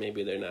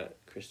maybe they're not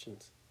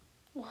Christians?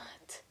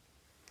 What?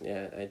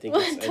 Yeah, I think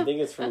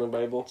it's from the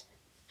Bible.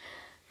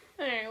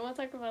 Alright, we'll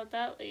talk about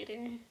that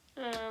later.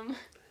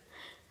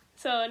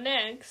 So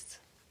next.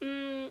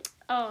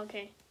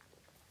 Okay.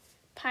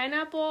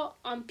 Pineapple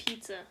on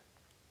pizza.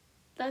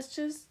 That's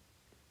just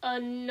a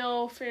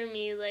no for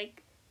me.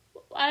 Like,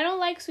 I don't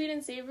like sweet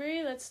and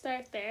savory. Let's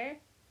start there.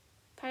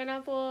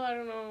 Pineapple, I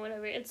don't know,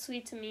 whatever. It's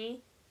sweet to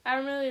me. I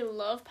don't really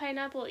love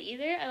pineapple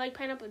either. I like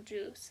pineapple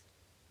juice.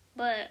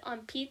 But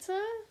on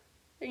pizza?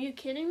 Are you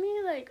kidding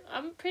me? Like,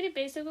 I'm pretty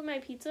basic with my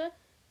pizza,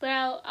 but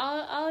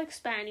I'll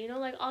expand, you know?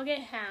 Like, I'll get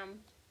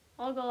ham.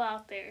 I'll go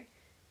out there.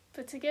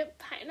 But to get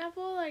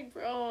pineapple, like,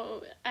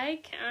 bro, I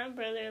can't,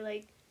 brother.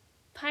 Like,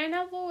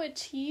 pineapple with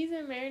cheese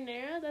and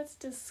marinara? That's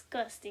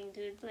disgusting,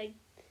 dude. Like,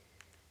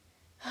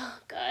 oh,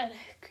 God,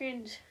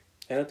 cringe.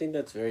 I don't think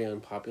that's very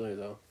unpopular,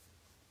 though.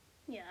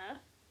 Yeah.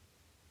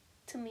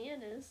 To me,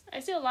 it is. I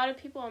see a lot of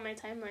people on my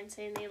timeline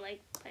saying they like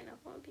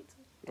pineapple on pizza.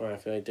 Or I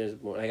feel like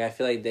there's more. Like, I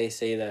feel like they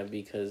say that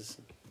because...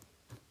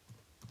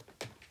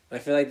 I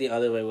feel like the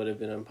other way would have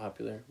been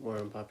more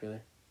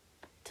unpopular.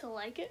 To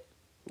like it?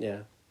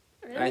 Yeah.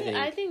 Really?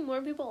 I think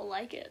more people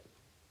like it.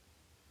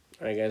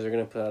 Alright, guys, we're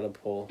gonna put out a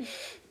poll.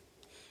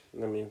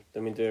 Let me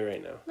do it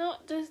right now. No,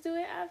 just do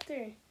it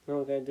after.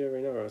 No, I gotta do it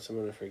right now or else I'm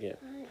gonna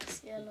forget. Ay,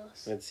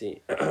 cielos. Let's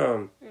see.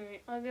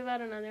 Alright, I'll give out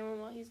another one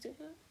while he's doing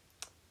it.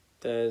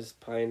 Does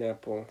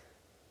pineapple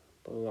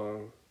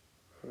belong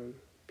on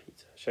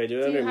pizza? Should I do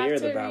it under me or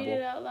the Do you have to Babel? read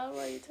it out loud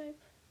while you type?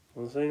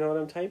 Well, so you know what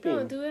I'm typing.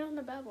 No, do it on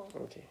the Babel.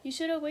 Okay. You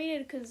should have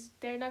waited because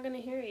they're not going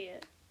to hear it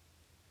yet.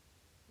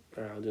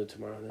 Alright, I'll do it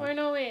tomorrow then. Or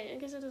no, wait. I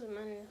guess it doesn't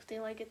matter. If they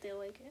like it, they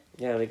like it.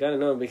 Yeah, they gotta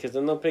know because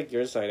then they'll pick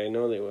your side. I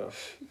know they will.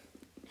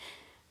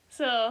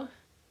 So,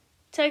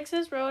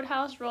 Texas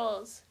Roadhouse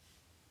rolls.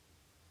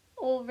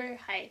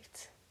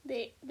 Overhyped.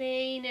 They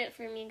ain't it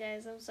for me,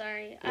 guys. I'm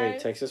sorry. Wait,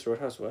 Texas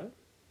Roadhouse what?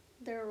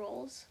 Their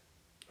rolls.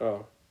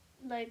 Oh.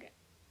 Like,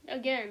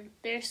 again,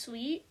 they're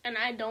sweet, and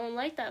I don't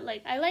like that.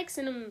 Like, I like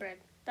cinnamon bread.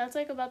 That's,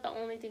 like, about the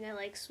only thing I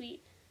like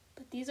sweet.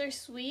 But these are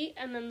sweet,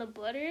 and then the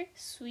butter,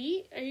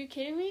 sweet? Are you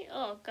kidding me?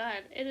 Oh,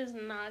 God, it is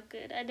not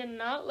good. I did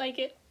not like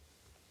it.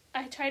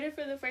 I tried it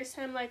for the first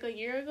time, like, a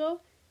year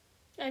ago.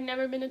 I'd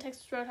never been to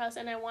Texas Roadhouse,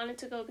 and I wanted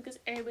to go because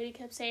everybody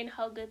kept saying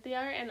how good they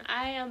are, and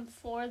I am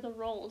for the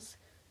rolls.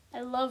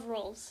 I love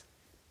rolls.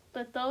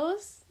 But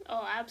those?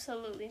 Oh,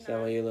 absolutely not. Is that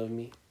why you love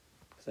me?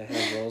 Because I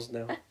have rolls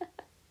now?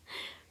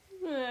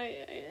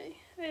 I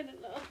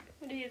don't know.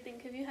 What do you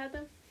think? Have you had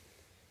them?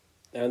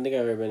 I don't think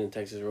I've ever been to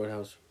Texas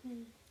Roadhouse.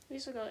 We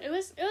should go. It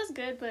was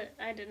good, but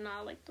I did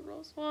not like the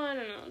rolls. Well, I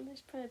don't know.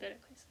 There's probably better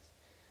places.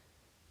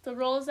 The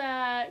rolls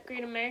at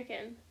Great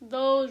American,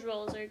 those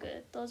rolls are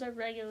good. Those are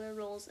regular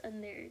rolls,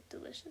 and they're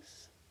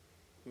delicious.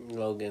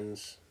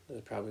 Logan's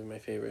is probably my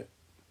favorite.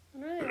 I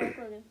don't really like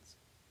Logan's.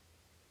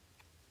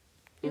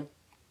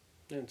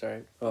 It's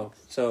alright. Oh,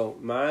 so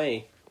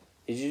my...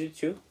 Did you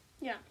do 2?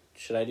 Yeah.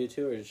 Should I do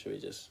 2 or should we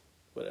just...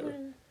 Whatever.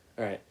 Whatever.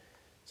 Alright.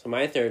 So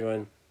my third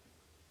one.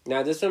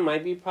 Now this one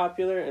might be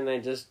popular and I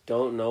just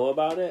don't know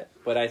about it,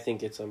 but I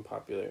think it's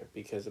unpopular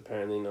because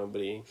apparently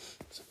nobody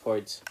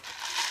supports.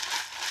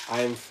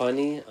 I'm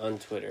funny on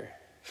Twitter.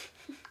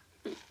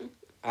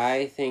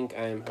 I think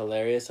I'm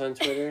hilarious on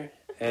Twitter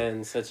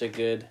and such a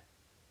good...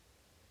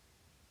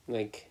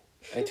 Like...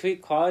 I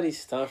tweet quality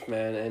stuff,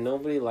 man, and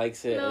nobody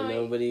likes it and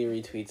nobody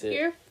retweets it.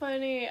 You're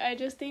funny. I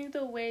just think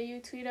the way you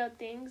tweet out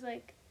things,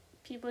 like,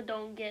 people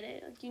don't get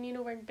it. Like, you need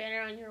to work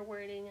better on your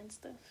wording and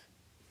stuff.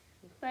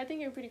 But I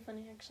think you're pretty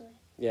funny, actually.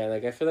 Yeah,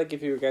 like, I feel like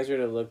if you guys were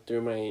to look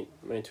through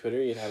my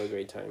Twitter, you'd have a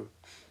great time.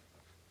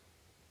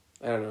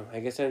 I don't know.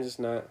 I guess I'm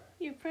just not...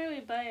 You're probably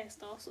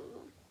biased also,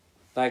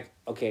 though. Like,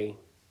 okay.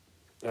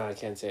 Oh, I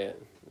can't say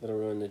it. It'll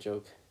ruin the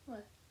joke.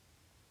 What?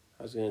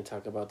 I was going to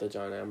talk about the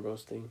John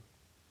Ambrose thing.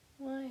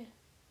 Why?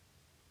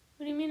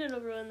 What do you mean it'll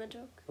ruin the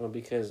joke? Well,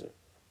 because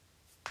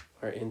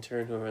our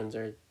intern who runs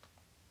our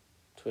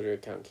Twitter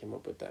account came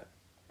up with that.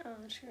 Oh,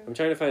 true. I'm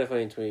trying to find a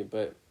funny tweet,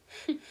 but...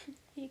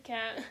 You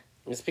can't.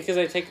 It's because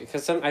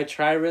I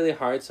try really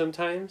hard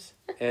sometimes,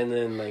 and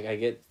then, like, I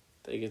get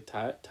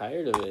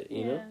tired of it,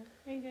 you know?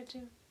 Yeah, I get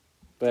you.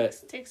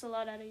 But... Takes a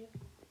lot out of you.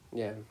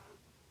 Yeah.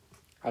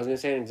 I was going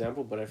to say an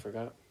example, but I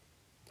forgot.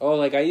 Oh,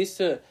 like, I used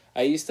to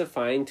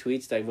find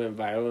tweets that went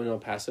viral in El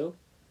Paso,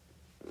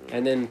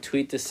 and then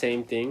tweet the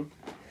same thing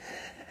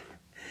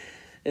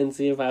and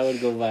see if I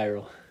would go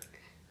viral.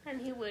 And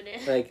he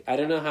wouldn't. Like, I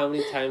don't know how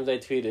many times I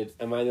tweeted,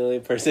 am I the only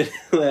person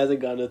who hasn't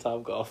gone to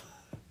Topgolf?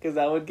 Because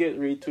that would get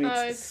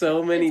retweets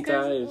so many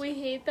times. We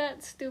hate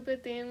that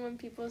stupid thing when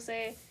people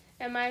say,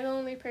 am I the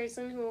only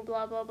person who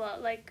blah, blah, blah.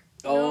 Like,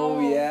 oh,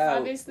 no, yeah.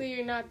 Obviously,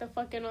 you're not the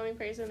fucking only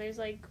person. There's,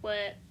 like,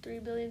 3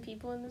 billion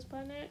people on this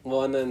planet?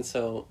 Well, and then,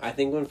 so, I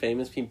think when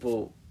famous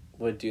people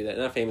would do that,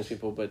 not famous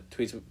people, but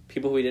tweets,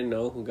 people we didn't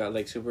know who got,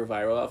 like, super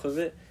viral off of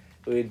it,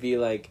 would be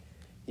like,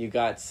 you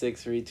got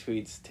 6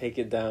 retweets, take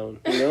it down,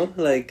 you know?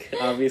 Like,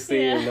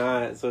 obviously Yeah. you're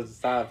not, so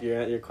stop,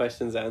 your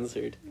question's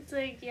answered. It's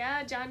like,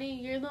 yeah,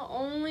 Johnny, you're the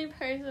only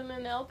person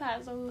in El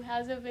Paso who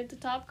hasn't been to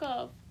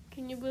Topgolf.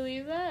 Can you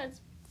believe that?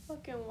 It's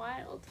fucking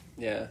wild.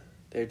 Yeah,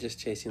 they're just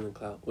chasing the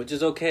clout, which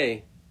is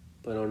okay,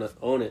 but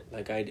own it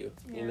like I do,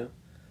 you know?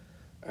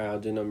 Alright, I'll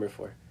do number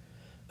 4.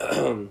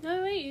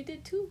 No, wait, you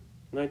did 2.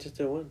 No, I just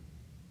did 1.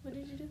 What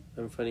did you do?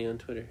 I'm funny on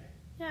Twitter.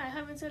 Yeah, I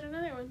haven't said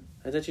another one.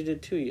 I thought you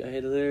did 2. I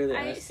had literally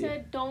I asked you.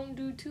 said don't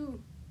do 2.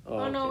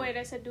 Oh, no, wait,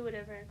 I said do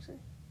whatever, actually.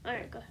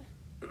 Alright, go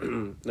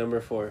ahead.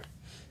 Number 4.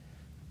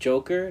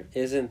 Joker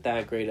isn't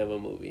that great of a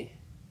movie.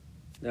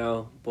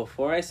 Now,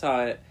 before I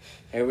saw it,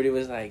 everybody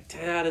was like,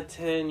 10 out of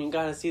 10, you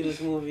gotta see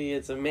this movie,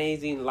 it's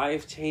amazing,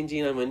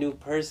 life-changing, I'm a new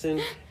person,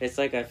 it's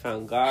like I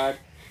found God,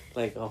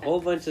 like a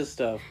whole bunch of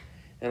stuff.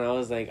 And I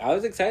was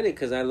excited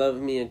because I love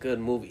me a good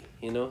movie,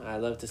 you know? I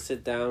love to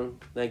sit down,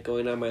 like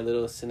going on my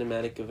little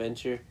cinematic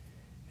adventure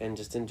and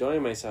just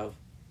enjoying myself.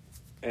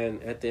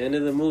 And at the end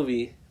of the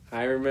movie,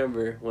 I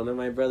remember one of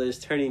my brothers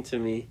turning to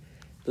me,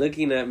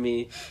 looking at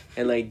me,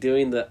 and like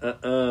doing the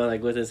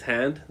like with his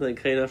hand, like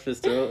cutting off his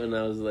throat. And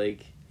I was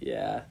like,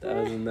 yeah,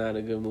 that was not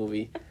a good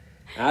movie.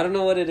 I don't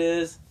know what it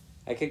is.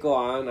 I could go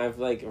on. I've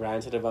like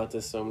ranted about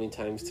this so many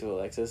times to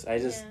Alexis. I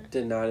just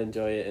did not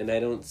enjoy it, and I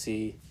don't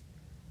see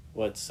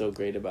what's so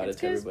great about it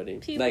to everybody.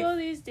 People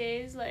these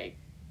days, like,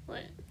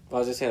 what? I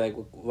was just saying,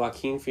 like,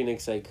 Joaquin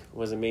Phoenix, like,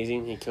 was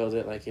amazing. He killed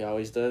it like he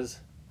always does.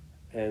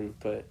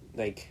 But,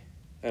 like,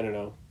 I don't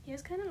know. He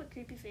has kind of a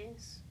creepy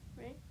face,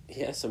 right?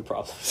 He has some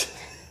problems.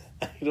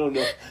 I don't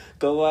know.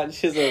 Go watch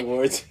his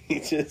awards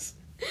speeches.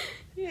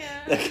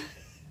 Yeah. Like,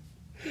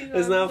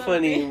 it's not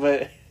funny,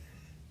 but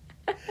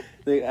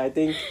like, I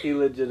think he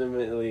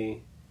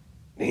legitimately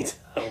needs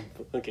help.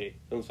 Okay,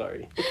 I'm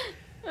sorry.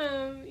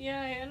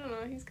 Yeah, I don't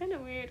know. He's kind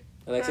of weird.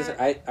 Alexis,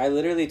 I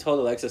literally told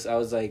Alexis, I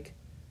was like,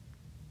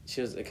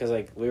 she was, because,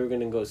 like, we were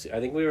going to go see,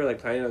 I think we were, like,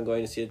 planning on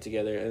going to see it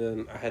together, and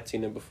then I had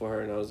seen it before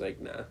her, and I was like,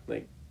 nah,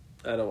 like,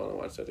 I don't want to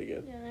watch that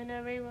again. Yeah, I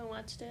never even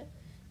watched it.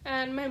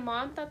 And my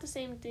mom thought the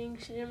same thing.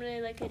 She didn't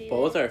really like it either.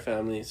 Both our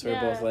families were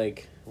both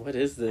like, what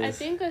is this? I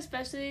think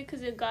especially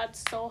because it got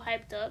so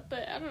hyped up,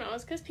 but I don't know,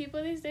 it's because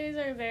people these days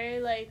are very,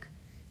 like,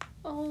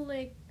 oh,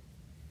 like,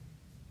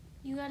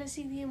 you gotta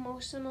see the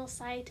emotional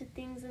side to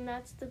things, and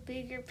that's the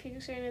bigger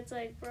picture, and it's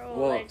like, bro,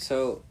 well, like...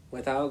 so,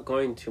 without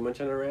going too much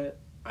on a rant,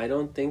 I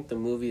don't think the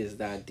movie is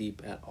that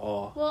deep at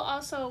all. Well,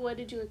 also, what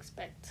did you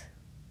expect?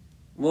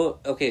 Well,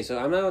 okay, so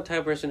I'm not the type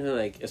of person who,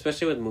 like,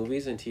 especially with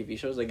movies and TV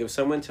shows, like, if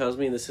someone tells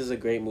me this is a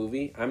great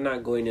movie, I'm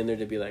not going in there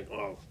to be like,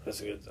 oh,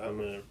 that's good, I'm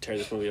gonna tear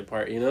this movie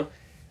apart, you know?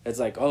 It's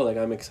like, oh, like,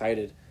 I'm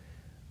excited.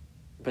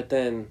 But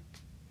then,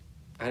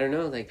 I don't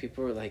know, like,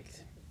 people were like...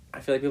 I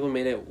feel like people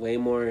made it way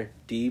more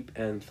deep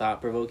and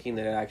thought-provoking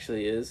than it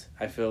actually is.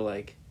 I feel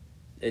like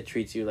it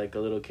treats you like a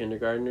little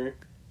kindergartner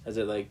as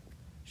it, like,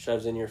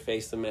 shoves in your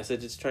face the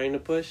message it's trying to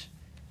push.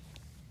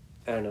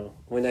 I don't know.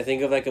 When I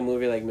think of like a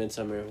movie like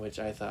Midsummer, which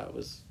I thought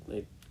was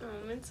like.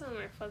 Oh,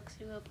 Midsummer fucks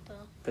you up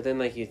though. But then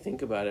like you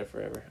think about it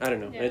forever. I don't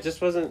know. Yeah. It just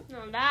wasn't.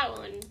 No, that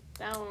one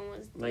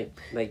was deep.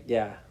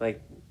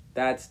 like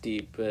that's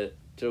deep. But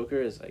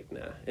Joker is like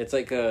nah. It's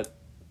like a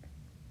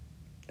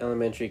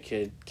elementary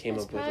kid came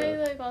It's up with probably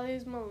a. like all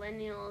these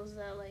millennials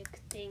that like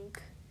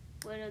think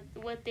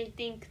what they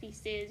think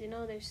these days. You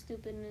know, their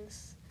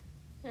stupidness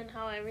and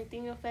how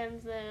everything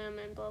offends them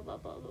and blah blah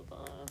blah blah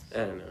blah. I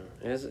don't know.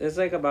 It's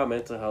like about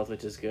mental health,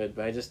 which is good,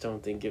 but I just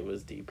don't think it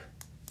was deep.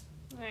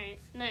 Alright,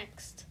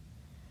 next.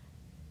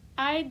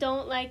 I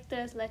don't like the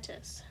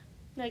leches.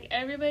 Like,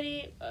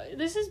 everybody...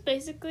 this is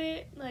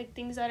basically, like,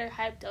 things that are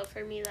hyped up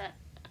for me that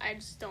I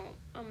just don't...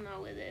 I'm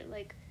not with it.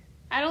 Like,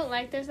 I don't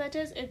like this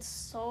leches. It's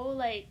so,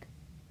 like...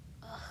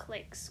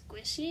 like,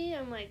 squishy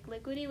and, like,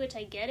 liquidy, which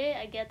I get it.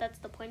 I get that's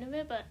the point of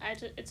it, but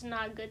it's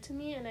not good to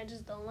me, and I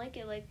just don't like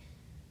it. Like,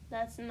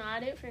 that's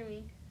not it for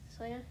me.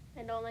 So, yeah,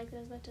 I don't like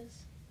those leches.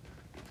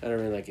 I don't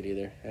really like it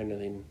either. I have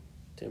nothing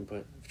to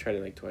input. I've tried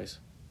it like twice.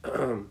 I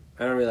don't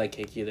really like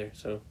cake either,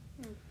 so.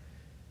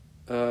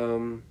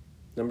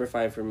 Number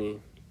 5 for me.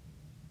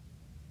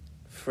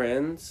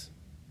 Friends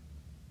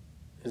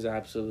is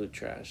absolute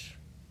trash.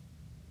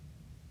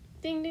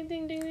 Ding, ding,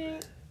 ding, ding,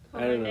 ding. Oh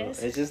I don't my know.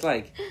 gosh. It's just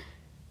like.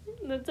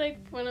 That's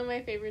like one of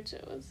my favorite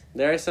shows.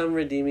 There are some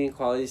redeeming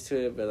qualities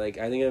to it, but like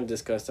I think I've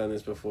discussed on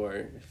this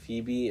before.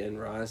 Phoebe and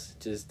Ross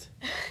just.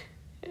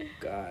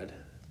 God.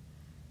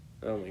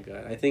 Oh my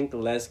god. I think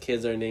less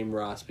kids are named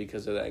Ross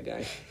because of that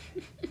guy.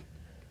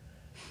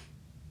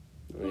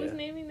 Who's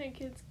naming their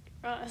kids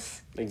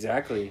Ross?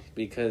 Exactly,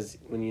 because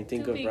when you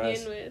think to of begin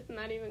Ross, with,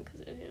 not even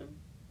because of him.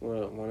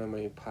 well, one of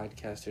my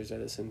podcasters I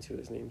listen to,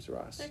 his name's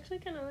Ross. I actually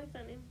kind of like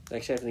that name.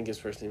 Actually, I think his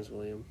first name's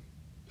William.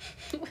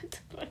 What the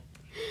fuck?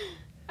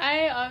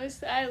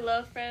 I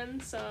love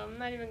Friends, so I'm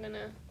not even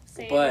gonna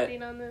say But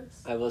anything on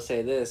this. I will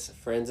say this: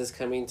 Friends is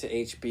coming to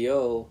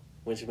HBO,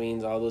 which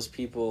means all those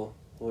people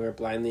who are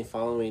blindly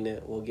following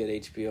it will get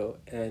HBO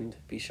and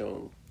be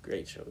shown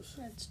great shows.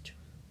 That's true.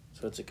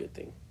 So it's a good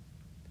thing.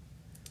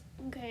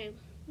 Okay,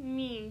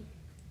 me.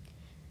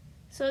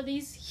 So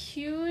these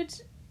huge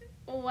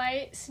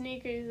white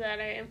sneakers that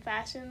are in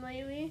fashion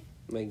lately,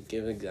 Like,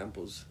 give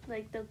examples.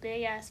 like the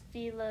big ass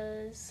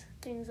Filas,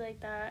 things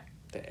like that.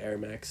 The Air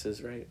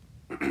Maxes, right?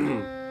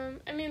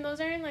 I mean, those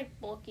aren't like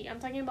bulky. I'm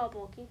talking about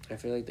bulky. I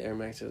feel like the Air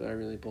Maxes are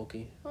really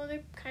bulky. Well,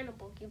 they're kind of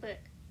bulky, but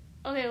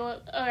okay.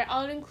 Well, alright.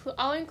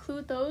 I'll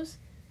include those,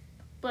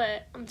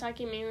 but I'm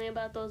talking mainly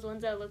about those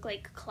ones that look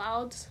like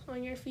clouds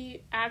on your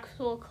feet.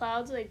 Actual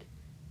clouds, like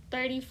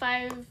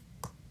 35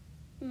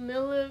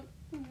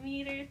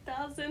 millimeter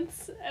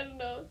thousandths. I don't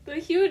know, the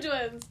huge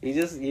ones. You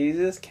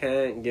just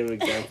can't give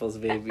examples,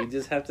 babe. You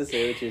just have to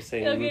say what you're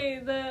saying.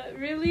 Okay, the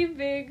really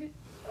big,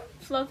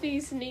 fluffy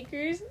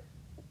sneakers.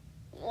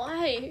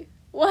 Why?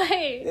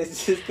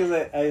 It's just because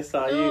I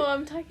saw you. No,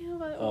 I'm talking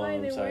about why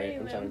I'm they're sorry.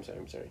 wearing them.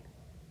 I'm sorry.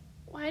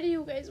 Why do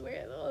you guys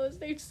wear those?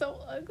 They're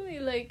so ugly.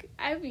 Like,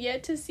 I've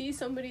yet to see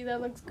somebody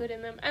that looks good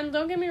in them. And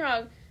don't get me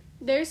wrong,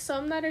 there's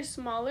some that are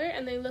smaller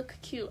and they look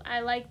cute. I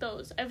like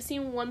those. I've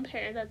seen one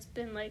pair that's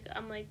been like,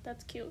 I'm like,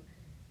 that's cute.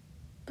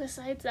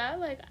 Besides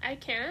that, like, I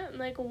can't.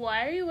 Like,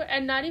 why are you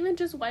and not even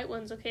just white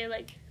ones, okay?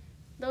 Like,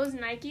 those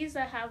Nikes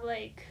that have,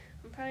 like,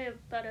 I'm probably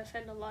about to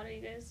offend a lot of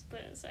you guys,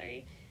 but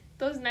sorry.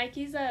 Those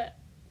Nikes that,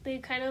 they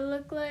kind of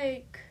look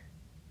like,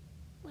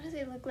 what do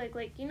they look like?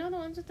 Like, you know the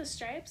ones with the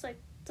stripes?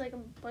 Like, it's like a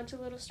bunch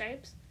of little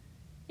stripes.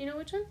 You know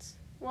which ones?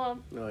 Well,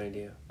 No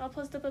idea. I'll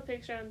post up a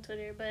picture on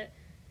Twitter, but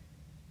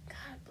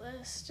God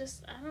bless.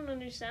 Just, I don't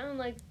understand.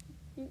 Like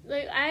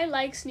I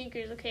like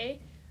sneakers,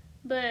 okay?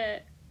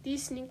 But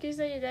these sneakers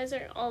that you guys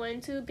are all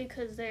into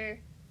because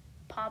they're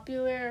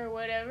popular or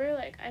whatever,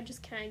 like, I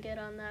just can't get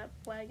on that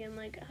wagon.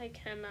 Like, I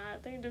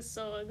cannot. They're just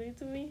so ugly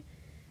to me.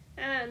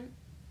 And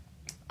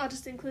I'll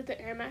just include the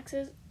Air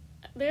Maxes.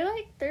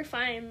 They're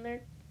fine.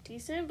 They're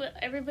decent, but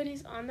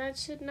everybody's on that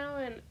shit now,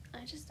 and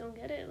I just don't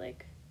get it.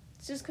 Like,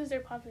 it's just because they're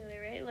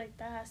popular, right? Like,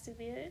 that has to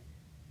be it.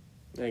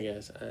 I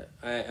guess.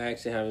 I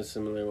actually have a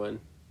similar one.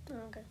 Oh,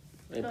 okay.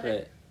 I Go put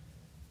ahead.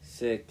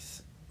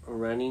 6,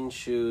 running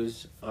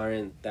shoes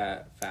aren't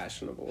that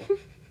fashionable.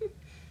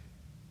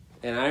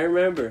 And I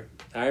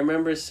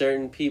remember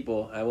certain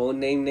people, I won't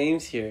name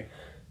names here,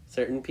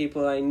 certain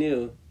people I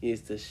knew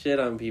used to shit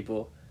on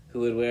people who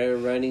would wear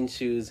running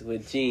shoes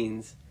with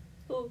jeans.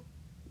 Who?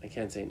 I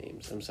can't say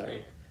names, I'm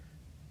sorry.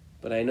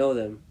 But I know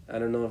them. I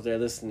don't know if they're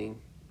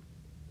listening.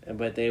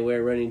 But they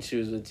wear running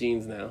shoes with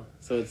jeans now.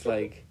 So it's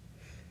like,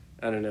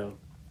 I don't know.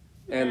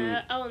 And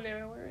Nah, I will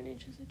never wear running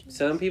shoes with jeans.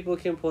 some people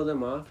can pull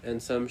them off,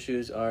 and some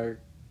shoes are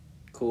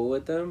cool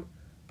with them.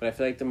 But I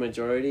feel like the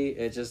majority,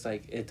 it's just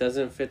like, it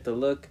doesn't fit the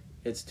look.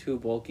 It's too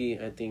bulky.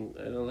 I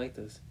don't like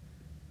this.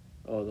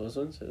 Oh, those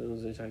ones? Are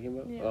those you're talking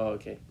about? Yeah. Oh,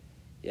 okay.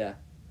 Yeah.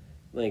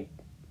 Like,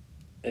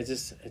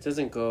 it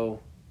doesn't go.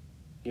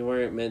 You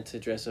weren't meant to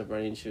dress up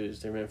running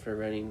shoes. They're meant for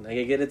running. Like,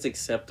 I get it's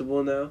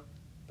acceptable now,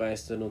 but I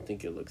still don't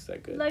think it looks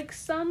that good. Like,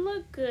 some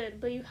look good,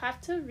 but you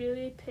have to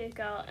really pick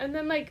out. And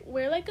then, like,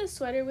 wear, like, a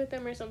sweater with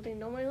them or something.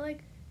 Don't wear,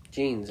 like,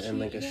 jeans and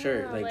like a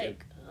shirt.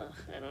 Like ugh,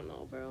 I don't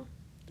know, bro.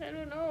 I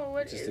don't know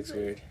what it just is looks it?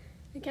 weird.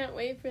 I can't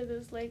wait for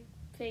this like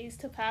phase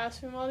to pass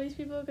from all these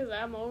people because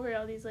I'm over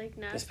all these like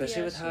nasty.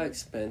 Especially with how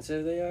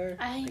expensive they are.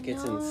 I like know.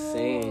 it's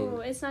insane.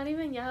 It's not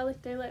even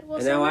like they're like. Well,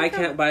 and now I from,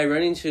 can't buy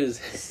running shoes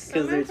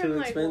because they're too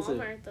from, expensive.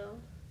 Like Walmart though,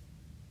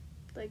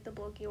 like the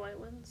bulky white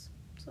ones.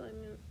 So I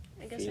mean,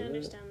 I guess Fila? I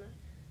understand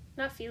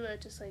that. Not Fila,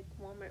 just like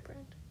Walmart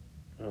brand.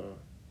 Oh.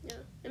 Yeah,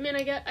 I mean,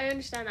 I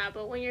understand that,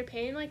 but when you're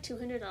paying like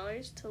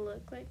 $200 to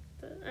look like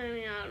I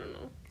don't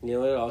know. You know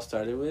what it all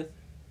started with?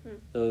 Hmm.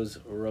 Those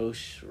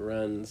Roche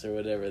runs or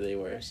whatever they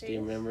were. Roches? Do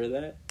you remember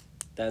that?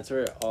 That's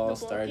where it all The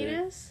started.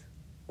 bulkiness?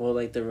 Well,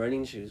 like the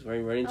running shoes,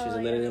 wearing running shoes,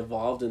 and then it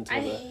evolved into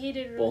I the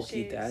hated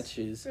bulky Roches. dad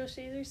shoes.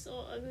 Roches are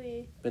so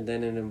ugly. But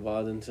then it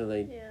evolved into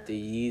like Yeah. the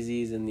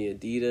Yeezys and the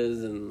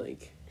Adidas and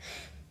like.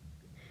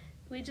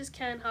 We just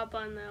can't hop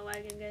on that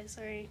wagon, guys.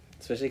 Sorry.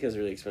 Especially because it's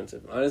really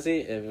expensive.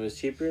 Honestly, if it was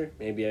cheaper,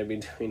 maybe I'd be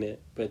doing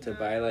it. But to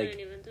buy I like.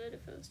 wouldn't even do it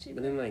if it was cheaper.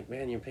 But then like,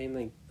 man, you're paying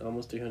like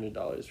almost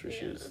 $300 for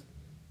shoes.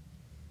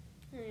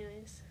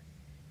 Anyways.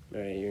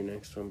 Alright, your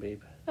next one,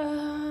 babe.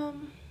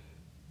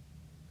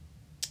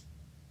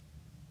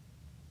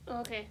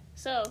 Okay,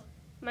 so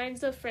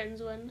mine's the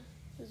friends one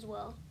as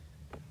well.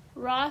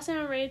 Ross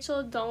and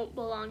Rachel don't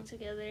belong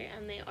together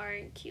and they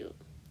aren't cute.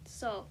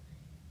 So,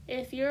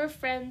 if you're a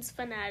Friends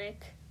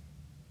fanatic,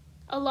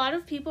 a lot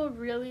of people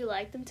really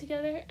like them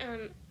together,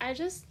 and I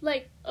just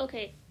like,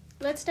 okay,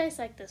 let's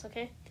dissect this,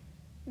 okay?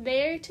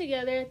 They're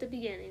together at the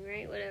beginning,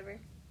 right? Whatever.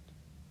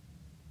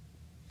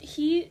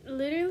 He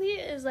literally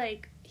is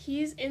like,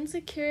 he's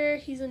insecure,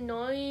 he's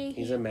annoying.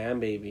 He's a man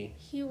baby.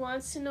 He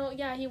wants to know,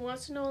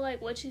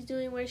 like, what she's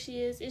doing, where she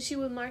is she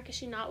with Mark, is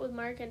she not with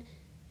Mark, and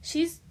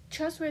she's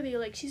trustworthy,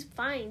 like, she's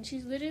fine.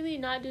 She's literally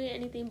not doing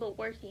anything but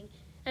working,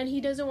 and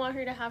he doesn't want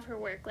her to have her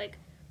work. Like,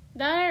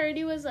 that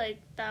already was, like,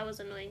 that was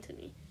annoying to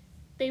me.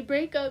 They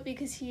break up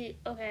because and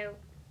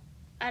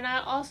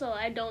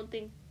I don't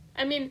think,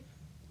 I mean,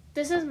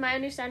 this is my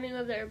understanding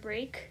of their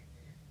break.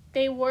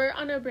 They were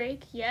on a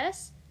break,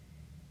 yes,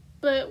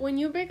 but when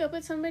you break up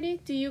with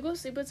somebody, do you go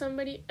sleep with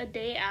somebody a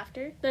day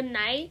after? The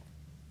night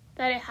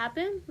that it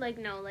happened? Like,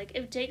 no. Like,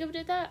 if Jacob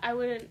did that, I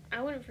wouldn't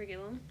forgive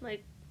him.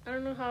 Like, I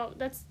don't know how.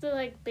 That's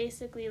like,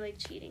 basically, like,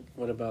 cheating.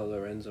 What about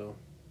Lorenzo?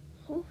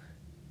 Who?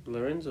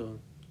 Lorenzo.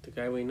 The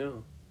guy we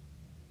know.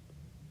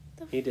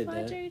 He did that.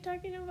 What are you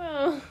talking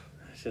about?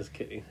 Just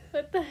kidding.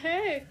 What the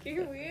heck?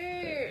 You're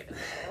weird.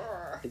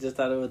 I just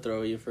thought it would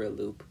throw you for a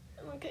loop.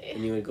 Okay.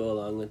 And you would go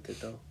along with it,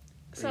 though.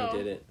 So,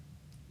 you didn't.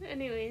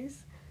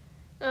 Anyways.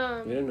 We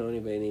don't know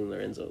anybody named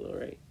Lorenzo, though,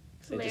 right?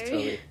 So Larry. just tell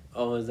me.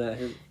 Oh, is that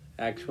his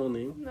actual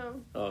name? No.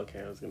 Oh,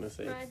 okay. I was going to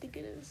say. No, I think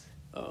it is.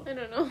 Oh. I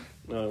don't know.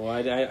 No, well,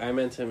 I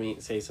meant to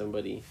say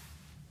somebody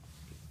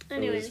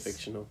Anyways. who was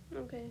fictional.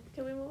 Okay.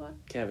 Can we move on?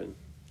 Kevin.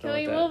 Can How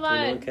we about move that? Do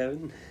you on? know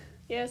Kevin?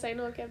 Yes, I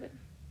know Kevin.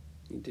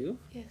 You do?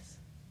 Yes.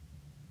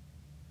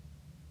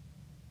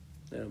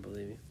 I don't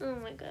believe you. Oh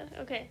my god.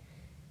 Okay.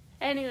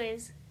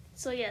 Anyways,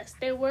 so yes,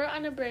 they were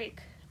on a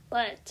break,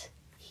 but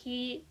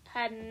he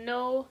had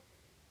no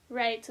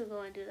right to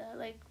go and do that.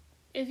 Like,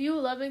 if you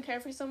love and care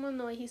for someone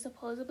the way he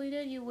supposedly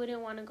did, you wouldn't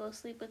want to go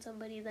sleep with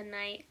somebody the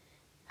night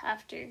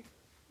after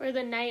or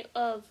the night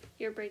of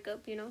your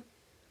breakup, you know?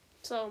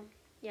 So,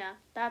 yeah,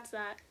 that's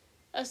that.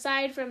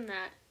 Aside from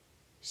that,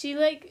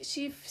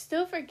 she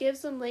still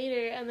forgives him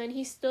later, and then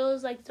he still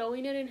is, like,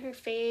 throwing it in her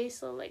face,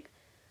 so, like,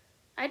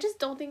 I just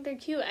don't think they're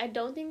cute. I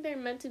don't think they're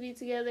meant to be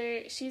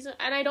together.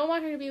 And I don't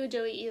want her to be with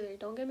Joey either.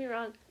 Don't get me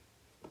wrong.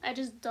 I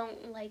just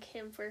don't like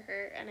him for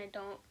her, and I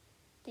don't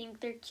think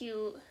they're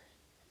cute.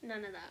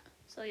 None of that.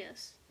 So,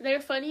 yes.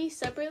 They're funny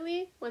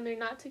separately when they're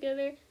not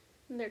together,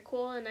 and they're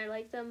cool, and I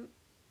like them,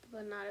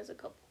 but not as a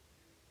couple.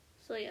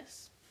 So,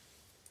 yes.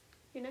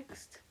 You're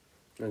next.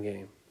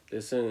 Okay.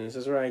 This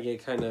is where I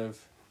get kind of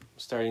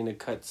starting to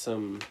cut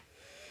some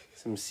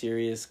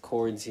serious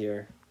chords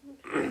here.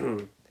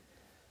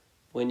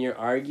 When you're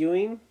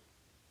arguing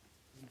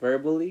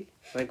verbally,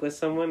 like with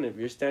someone, if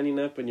you're standing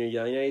up and you're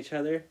yelling at each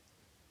other,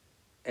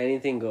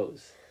 anything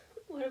goes.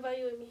 What about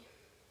you and me?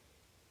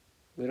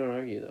 We don't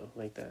argue, though,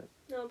 like that.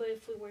 No, but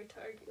if we were to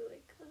argue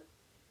like that.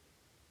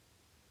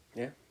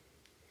 Yeah.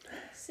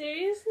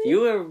 Seriously?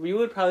 You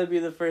would probably be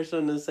the first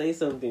one to say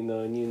something,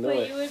 though, and you know but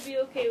it. you would be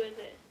okay with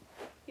it.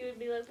 You would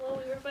be like,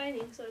 well, we were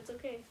fighting, so it's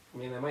okay. I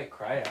mean, I might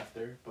cry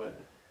after, but...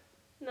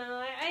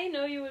 No, I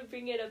know you would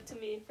bring it up to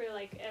me for,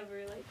 like,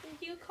 ever. Like,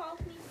 you called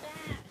me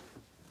fat.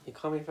 You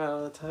call me fat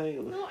all the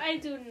time. No, I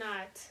do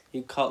not.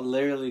 You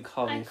literally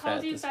called me fat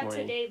this morning. I called you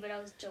fat today, but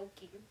I was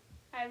joking.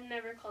 I've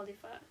never called you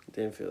fat.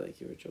 Didn't feel like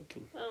you were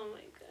joking. Oh,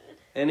 my God.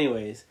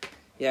 Anyways,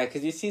 yeah,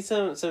 because you see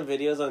some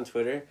videos on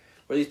Twitter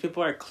where these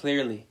people are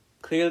clearly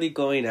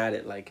going at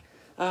it, like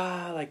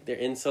they're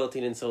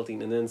insulting,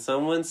 and then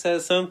someone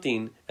says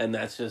something, and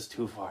that's just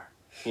too far.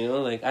 You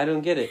know, like, I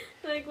don't get it.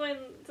 Like when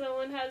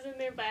someone has in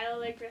their bio,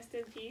 like, rest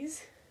in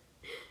peace,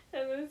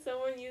 and then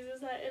someone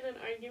uses that in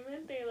an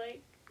argument, they're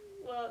like,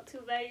 well, too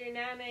bad your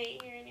nana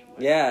ain't here anymore.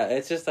 Yeah,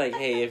 it's just like,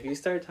 hey, if you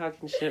start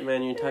talking shit,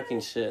 man, you're talking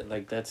shit.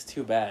 Like, that's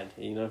too bad.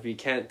 You know, if you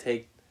can't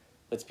take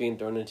what's being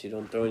thrown at you.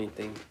 Don't throw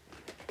anything.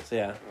 So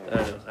yeah, I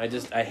don't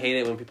know. I hate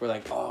it when people are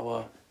like, oh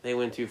well, they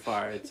went too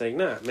far. It's like,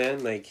 nah,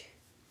 man. Like.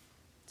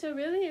 So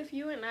really, if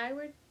you and I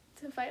were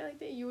to fight like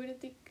that, you wouldn't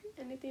think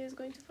anything is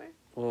going too far?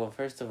 Well,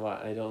 first of all,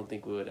 I don't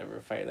think we would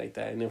ever fight like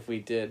that, and if we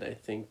did, I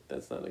think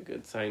that's not a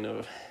good sign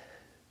of.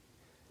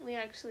 We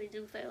actually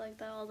do fight like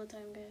that all the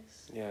time,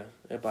 guys. Yeah,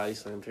 I body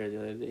slammed her the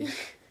other day.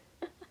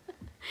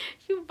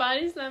 If you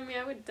body slam me,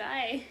 I would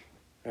die.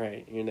 All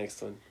right, your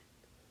next one.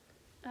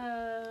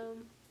 Oh,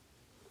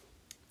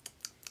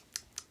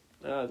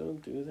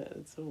 don't do that.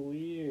 It's so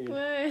weird.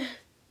 What?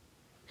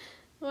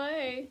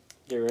 Why?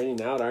 You're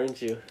running out,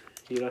 aren't you?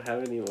 You don't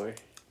have any more.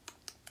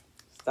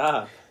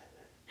 Stop.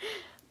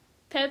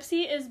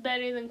 Pepsi is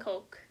better than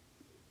Coke.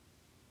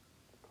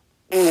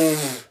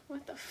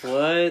 What the fuck?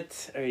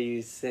 What are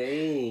you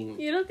saying?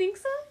 You don't think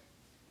so?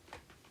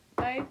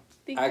 I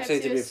think Actually,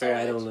 Pepsi to be is so fair,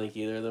 I much- don't like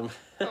either of them.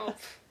 Oh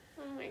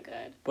my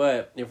god.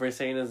 But if we're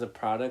saying as a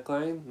product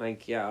line,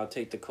 like, yeah, I'll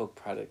take the Coke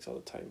products all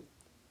the time.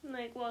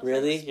 Like what?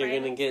 Really? like You're Sprite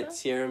gonna and get stuff?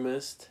 Sierra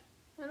Mist?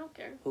 I don't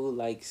care. Who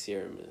likes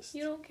Sierra Mist?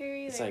 You don't care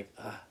either. It's like,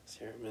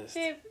 Sierra Mist.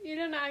 Babe, you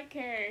do not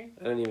care.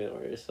 I don't even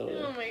order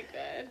soda. Oh my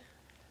god.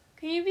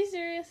 Can you be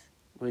serious?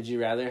 Would you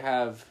rather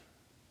have...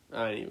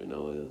 I don't even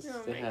know what else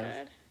Oh they my have.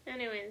 god.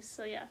 Anyways,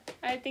 so yeah.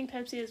 I think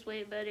Pepsi is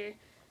way better.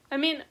 I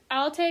mean,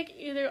 I'll take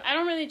either... I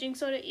don't really drink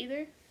soda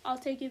either. I'll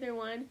take either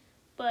one.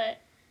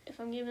 But if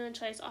I'm given a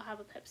choice, I'll have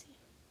a Pepsi.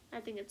 I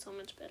think it's so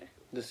much better.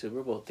 The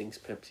Super Bowl thinks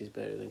Pepsi's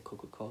better than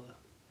Coca-Cola.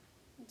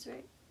 That's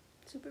right.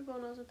 Super Bowl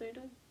knows what they're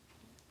doing.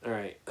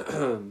 Alright.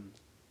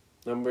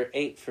 Number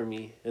 8 for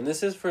me. And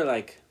this is for,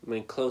 like, my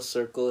close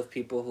circle of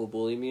people who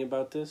bully me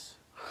about this.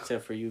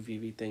 Except for you,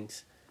 Vivi.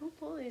 Thanks. Who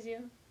bullies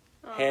you?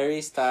 Oh.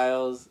 Harry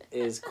Styles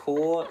is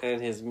cool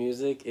and his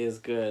music is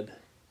good.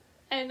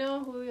 I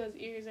know Julio's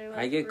ears are like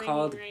I get ringing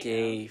called right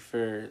gay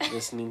for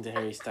listening to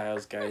Harry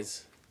Styles,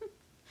 guys.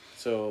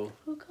 So, now.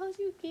 Who calls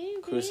you gay,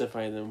 babe?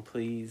 crucify them,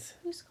 please.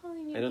 Who's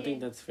calling you I don't gay? think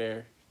that's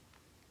fair.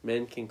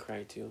 Men can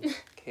cry too,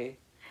 okay?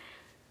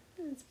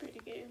 That's pretty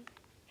gay.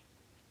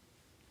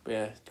 But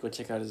yeah, go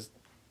check out his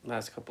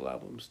last couple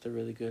albums. They're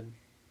really good.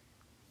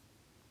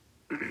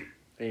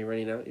 Are you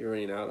running out? You're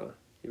running out, huh?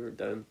 You were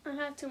done. I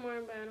have two more,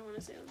 but I don't want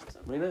to say them. So.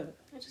 Why not?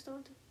 I just don't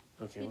want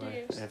to. Okay, You do well,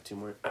 yours. I have 2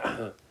 more.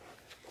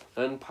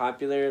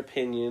 Unpopular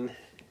opinion.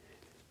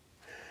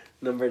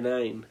 Number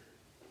 9.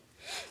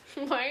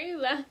 Why are you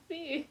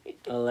laughing?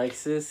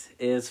 Alexis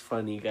is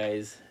funny,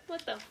 guys.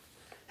 What the?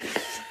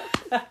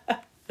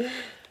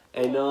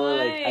 I know,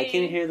 like, I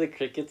can Why? hear the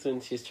crickets when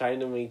she's trying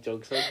to make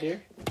jokes on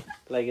here.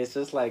 Like, it's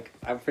just like,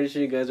 I'm pretty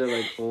sure you guys are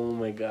like, oh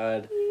my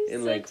god. You're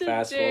And like, such a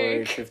fast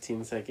forward jerk.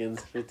 15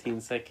 seconds,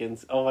 15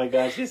 seconds. Oh my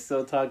god, she's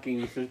still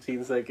talking.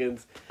 15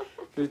 seconds,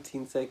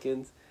 15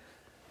 seconds.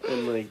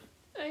 And like,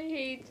 I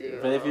hate you.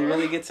 but if you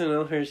really get to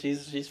know her,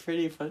 she's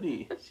pretty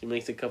funny. She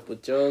makes a couple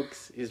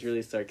jokes. She's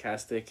really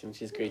sarcastic, and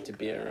she's great to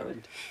be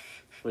around.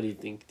 What do you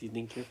think? Do you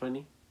think you're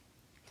funny?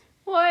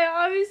 Well, I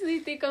obviously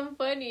think I'm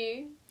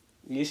funny.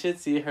 You should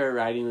see her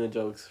writing the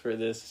jokes for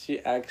this. She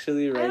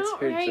actually I writes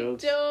don't her write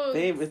jokes. jokes.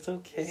 Babe, it's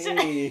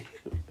okay.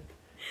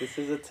 This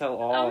is a I'm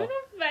tell-all. gonna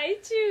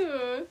fight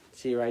you.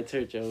 She writes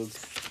her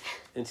jokes,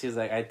 and she's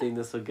like, I think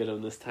this will get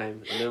them this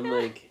time. And I'm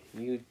like,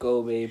 you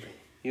go, babe.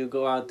 You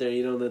go out there.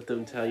 You don't let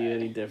them tell you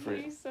any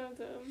different. You're so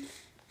dumb.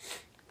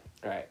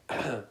 Alright.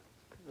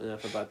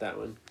 Enough about that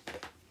one.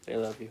 I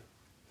love you.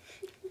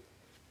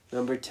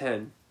 Number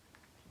 10.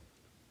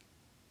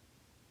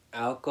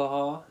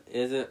 Alcohol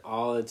isn't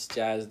all it's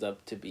jazzed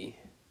up to be.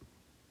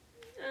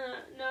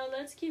 No,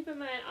 let's keep in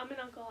mind I'm an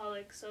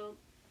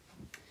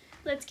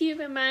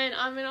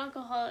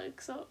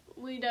alcoholic, so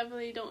we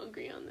definitely don't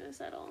agree on this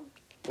at all.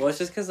 Well, it's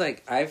just because,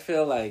 like, I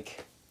feel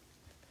like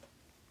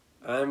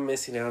I'm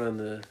missing out on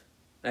the...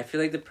 I feel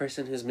like the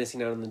person who's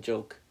missing out on the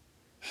joke.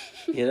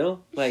 You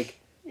know? Like,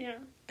 Yeah.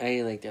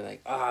 they're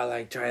like, oh,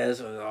 like, try this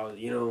one. Oh,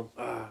 you know,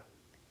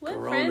 What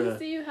Corona. friends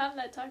do you have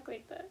that talk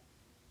like that?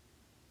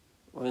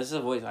 well, this is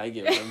the voice I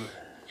give them.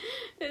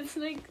 It's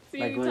like, so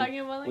Like you're talking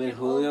about like when an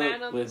old man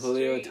Julio, on when the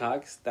Julio street.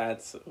 talks,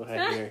 that's what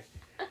I hear.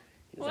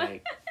 He's What?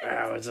 like,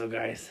 what's up,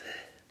 guys?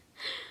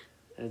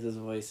 That's his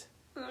voice.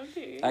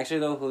 Okay. Actually,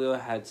 though, Julio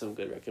had some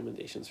good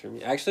recommendations for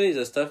me. Actually,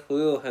 the stuff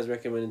Julio has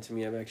recommended to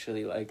me, I've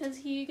actually liked. Because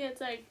he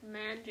gets like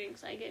man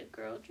drinks, I get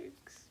girl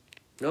drinks.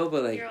 No,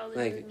 but like You're older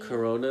like than me.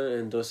 Corona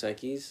and Dos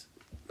Equis.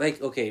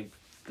 Like, okay,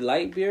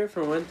 light beer,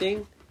 for one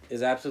thing,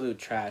 is absolute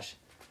trash.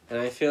 And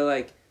I feel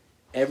like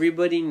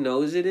everybody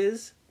knows it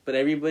is, but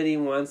everybody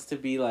wants to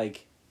be,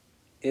 like,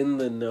 in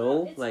the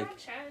know. It's Like, not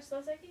trash.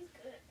 Those like he's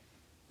good.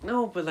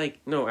 no, but, like,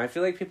 no, I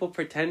feel like people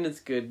pretend it's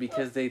good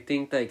because they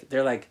think, like,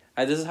 they're like,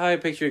 this is how I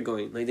picture it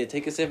going. Like, they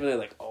take a sip and they're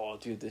like, oh,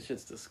 dude, this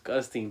shit's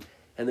disgusting.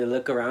 And they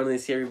look around and they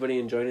see everybody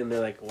enjoying it and they're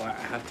like, well, I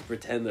have to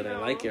pretend that I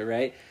like it,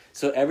 right?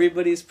 So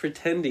everybody's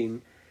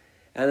pretending,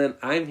 and then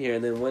I'm here,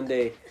 and then one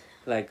day,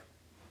 like,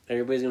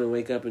 everybody's gonna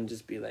wake up and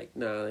just be like,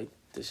 nah, like,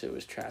 this shit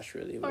was trash,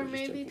 really. We Or were just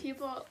maybe joking."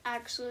 people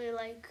actually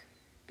like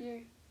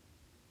beer.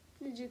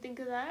 Did you think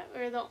of that?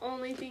 Or the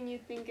only thing you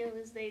think of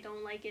is they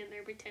don't like it and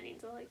they're pretending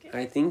to like it?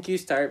 I think you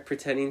start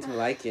pretending to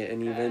like it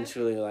and you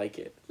eventually like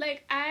it.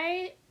 Like,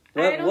 I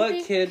What don't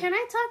think, kid? Can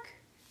I talk?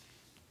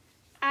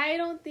 I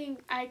don't think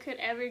I could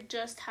ever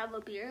just have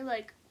a beer.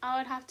 Like, I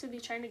would have to be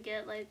trying to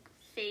get, like,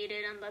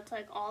 faded, and that's,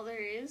 like, all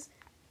there is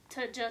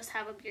to just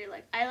have a beer.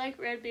 Like, I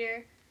like red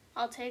beer.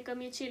 I'll take a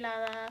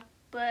michelada,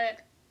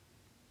 but,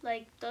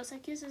 like, Dos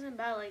Equis isn't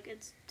bad. Like,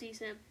 it's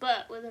decent.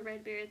 But with a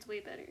red beer, it's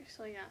way better.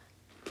 So, yeah.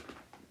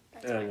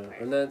 That's I don't know.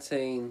 I'm not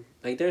saying...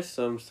 Like, there's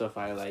some stuff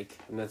I like.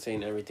 I'm not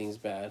saying everything's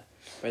bad.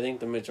 But I think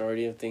the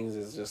majority of things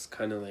is just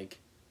kind of, like...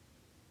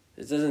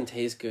 It doesn't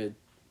taste good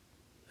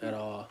at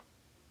all.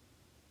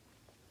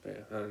 But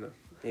yeah, I don't know.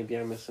 Maybe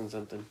I'm missing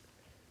something.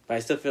 But I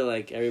still feel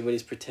like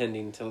everybody's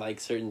pretending to like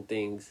certain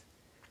things.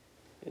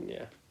 And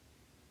yeah.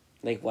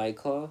 Like White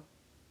Claw.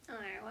 Oh,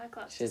 yeah, White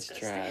Claw's Shit's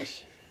disgusting.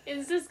 trash.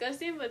 It's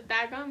disgusting, but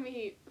that got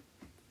me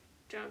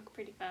drunk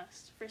pretty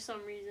fast for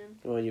some reason.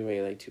 Well, you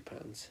weigh like 2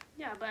 pounds.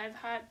 Yeah, but I've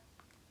had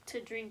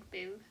to drink,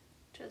 babe.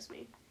 Trust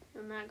me.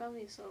 And that got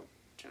me so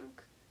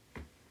drunk.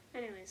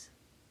 Anyways.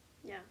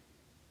 Yeah.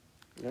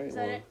 Alright, Is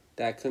that well, it?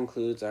 that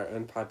concludes our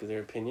unpopular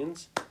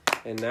opinions.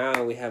 And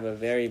now we have a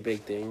very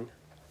big thing.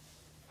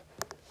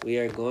 We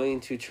are going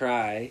to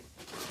try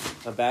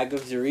a bag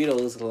of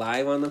Doritos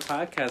live on the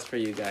podcast for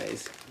you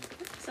guys.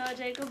 So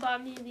Jacob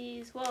bought me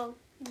these. Well,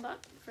 he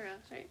bought for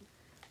us, right?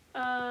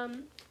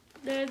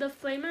 They're the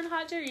Flamin'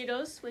 Hot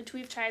Doritos, which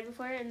we've tried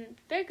before, and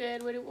they're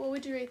good. What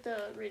would you rate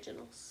the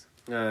originals?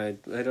 I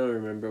don't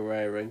remember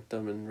where I ranked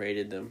them and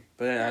rated them,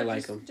 but I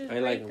like them. Just I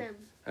like rate them.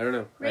 I don't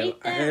know.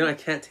 Rate them. I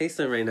can't taste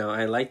them right now.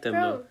 I like them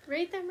though. Bro,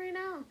 rate them right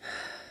now.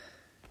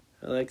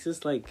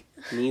 Alexis like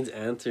needs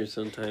answers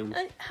sometimes.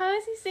 How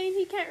is he saying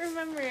he can't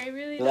remember? I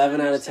really don't 11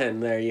 out of understand. 10.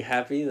 There, you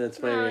happy?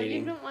 That's my No,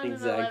 rating. you don't want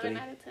Exactly. an 11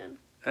 out of 10.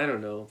 I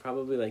don't know.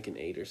 Probably like an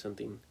 8 or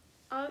something.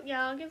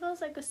 I'll give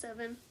those like a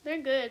 7.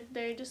 They're good.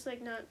 They're just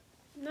like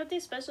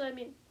nothing special. I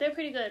mean, they're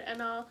pretty good,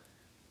 and I'll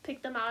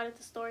pick them out at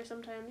the store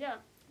sometimes. Yeah,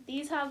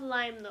 these have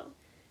lime though.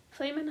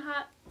 Flamin'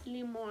 Hot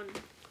Limon.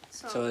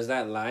 So is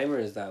that lime or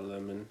is that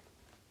lemon?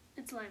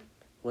 It's lime.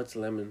 What's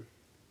lemon?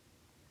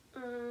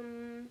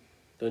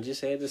 Don't you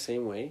say it the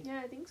same way? Yeah,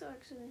 I think so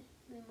actually.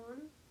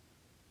 Limon.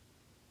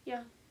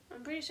 Yeah,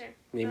 I'm pretty sure.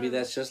 Maybe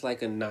that's just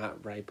like a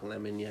not ripe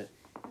lemon yet.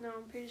 No,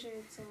 I'm pretty sure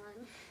it's a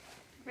lime.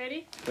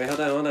 Ready? Wait,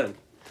 hold on.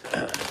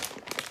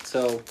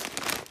 So,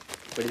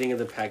 what do you think of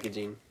the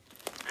packaging?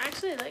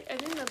 Actually, I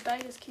think the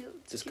bag is cute.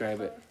 It's Describe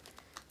cute it.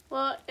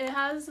 Well, it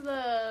has if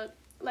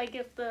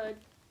the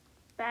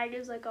bag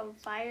is like on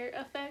fire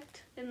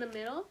effect in the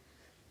middle.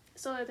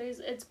 So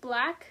it's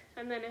black,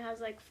 and then it has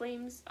like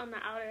flames on the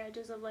outer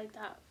edges of like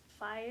that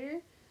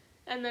fire.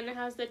 And then it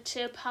has the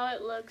chip, how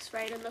it looks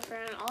right in the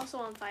front, also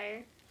on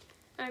fire.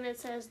 And it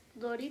says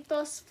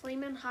Doritos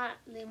Flamin' Hot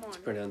Limon. It's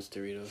pronounced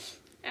Doritos.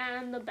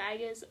 And the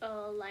bag is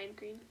lime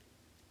green.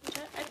 Which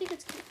I think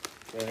it's cute.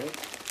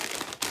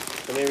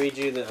 Alright. Let me read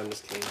you the... I'm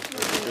just kidding.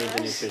 Let's read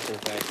the nutrition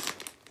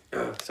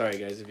facts. Sorry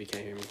guys if you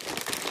can't hear me.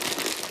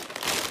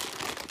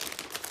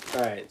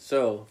 Alright,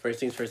 so first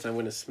things first, I'm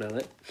going to smell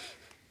it.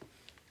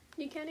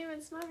 You can't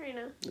even smell right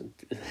now.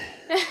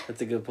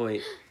 That's a good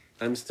point.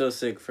 I'm still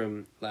sick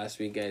from last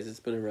week, guys. It's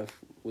been a rough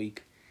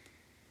week.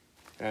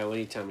 Alright, what do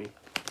you tell me?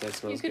 That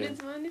smells You couldn't good.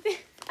 smell anything?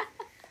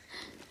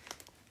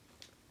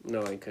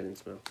 No, I couldn't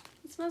smell.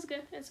 It smells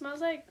good. It smells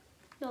like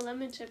the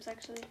lemon chips,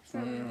 actually,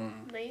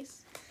 from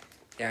Lay's.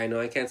 Yeah, I know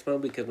I can't smell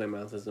because my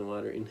mouth isn't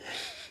watering.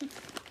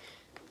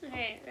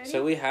 Okay, ready?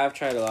 So we have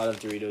tried a lot of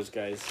Doritos,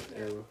 guys.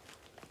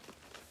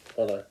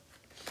 Hold on.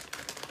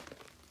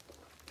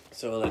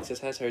 So Alexis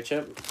has her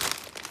chip.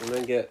 I'm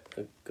gonna get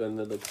a gun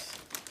that looks...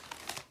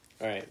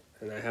 Alright,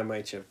 and I have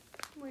my chip.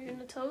 We're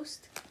gonna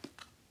toast.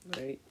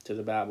 Right, to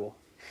the babble.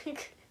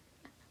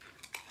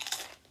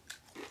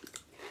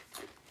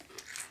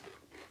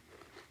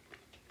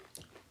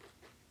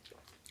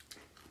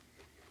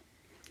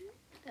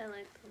 I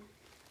like them.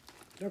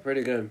 They're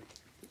pretty good.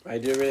 I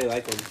do really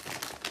like them.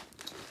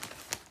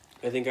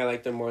 I think I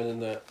like them more than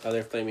the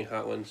other Flaming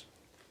Hot ones.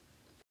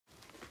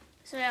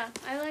 So yeah,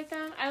 I like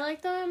them. I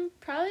like them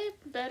probably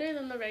better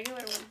than the regular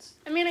ones.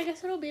 I mean, I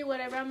guess it'll be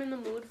whatever I'm in the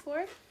mood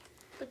for,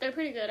 but they're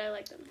pretty good. I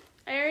like them.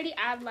 I already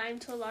add lime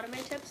to a lot of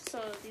my chips,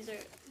 so these are,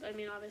 I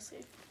mean, obviously,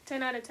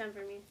 10 out of 10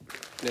 for me.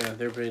 Yeah,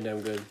 they're pretty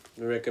damn good.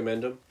 You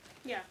recommend them?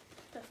 Yeah,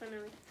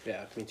 definitely.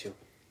 Yeah, me too.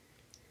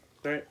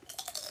 Alright.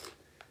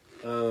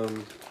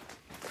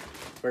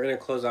 We're gonna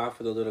close off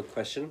with a little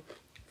question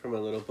from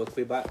a little book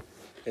we bought.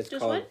 It's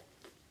Just called... one?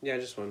 Yeah,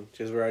 just one.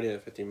 Because we're already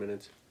at 15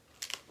 minutes.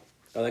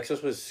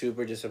 Alexis was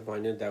super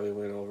disappointed that we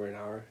went over an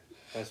hour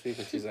last week,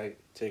 and she's like,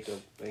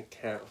 Jacob, I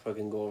can't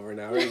fucking go over an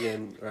hour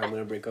again, or I'm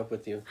gonna break up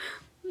with you.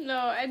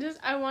 No,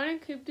 I want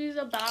to keep these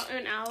about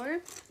an hour,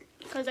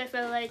 because I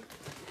feel like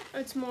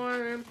it's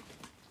more,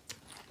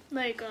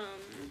 like,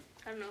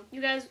 I don't know,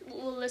 you guys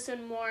will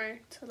listen more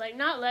to, like,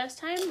 not less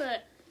time,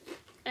 but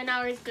an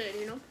hour is good,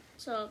 you know?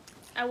 So,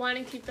 I want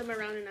to keep them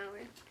around an hour.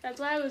 That's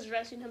why I was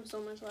rushing him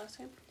so much last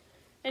time.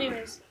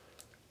 Anyways,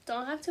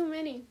 don't have too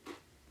many.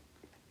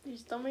 Your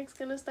stomach's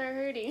gonna start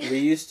hurting. We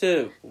used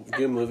to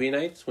do movie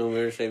nights when we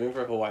were saving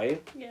for Hawaii.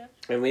 Yeah.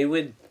 And we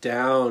would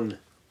down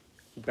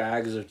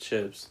bags of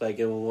chips, like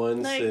in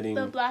one Like sitting.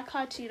 the black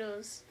hot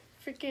Cheetos.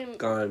 Freaking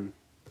Gone.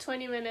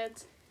 20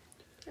 minutes.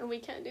 And we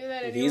can't do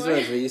that anymore. These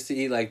ones, we used to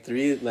eat like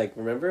 3, like,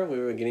 remember? We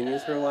were getting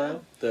these for a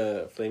while?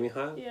 The Flaming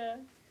Hot? Yeah.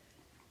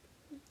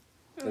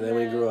 And then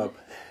we grew up.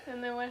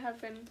 And then what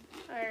happened?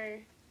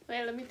 Wait,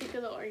 let me think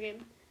of the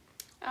organ.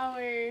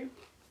 Our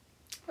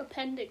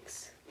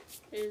appendix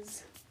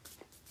is,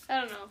 I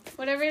don't know,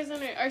 whatever is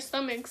in our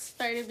stomachs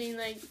started being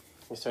like,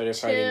 We started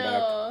chill. fighting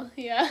back.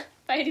 Yeah,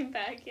 fighting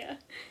back, yeah.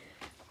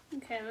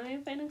 Okay, let me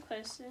find a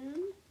question.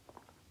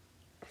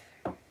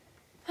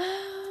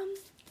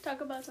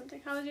 Talk about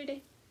something. How was your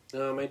day?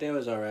 My day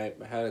was alright.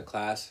 I had a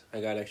class.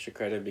 I got extra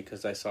credit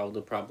because I solved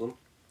the problem.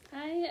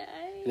 And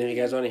if you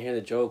guys want to hear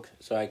the joke,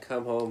 so I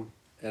come home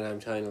and I'm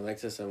telling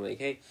Alexis, I'm like,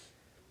 hey,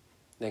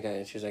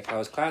 she's like, how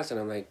was class? And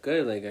I'm like,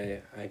 good. Like,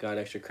 I got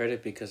extra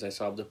credit because I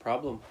solved the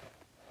problem.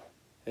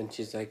 And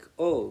she's like,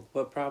 oh,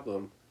 what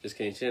problem? Just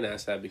kidding. She didn't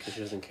ask that because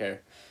she doesn't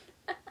care.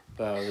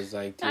 But I was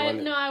like, do you want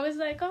to... No, I was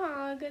like,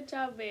 oh, good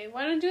job, babe.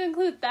 Why don't you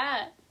include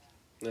that?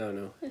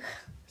 No.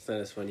 It's not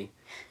as funny.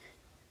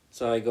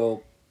 So I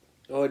go,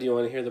 oh, do you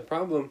want to hear the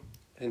problem?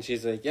 And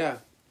she's like, yeah.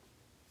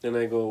 And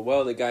I go,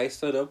 well, the guy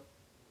stood up.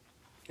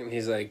 And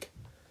he's like,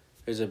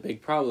 there's a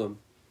big problem.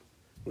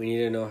 We need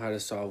to know how to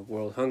solve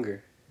world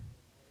hunger.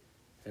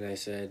 And I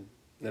said,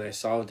 then I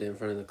solved it in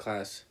front of the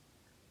class.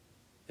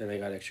 And I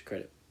got extra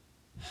credit.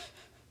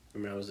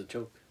 Remember, that was a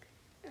joke.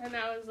 And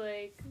I was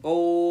like,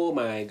 Oh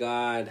my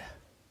god.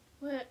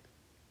 what?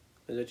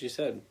 That's what you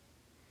said.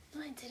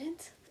 No, I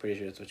didn't. Pretty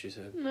sure that's what you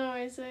said. No,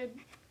 I said,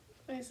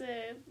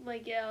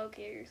 like, yeah,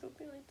 okay, or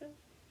something like that.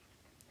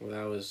 Well,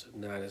 that was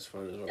not as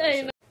fun as what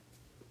I said.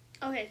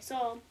 Okay,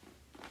 so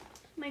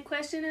my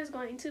question is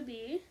going to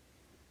be,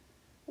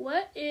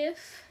 what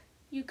if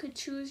you could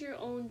choose your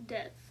own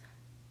death?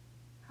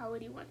 How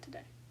would you want to die?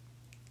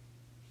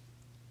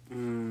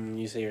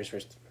 You say yours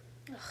first.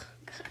 Oh,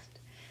 God.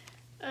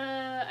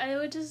 I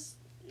would just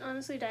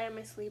honestly die in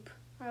my sleep.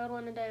 I would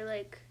want to die,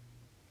 like,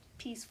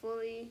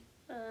 peacefully,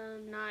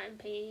 not in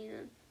pain.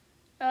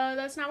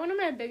 That's not one of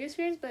my biggest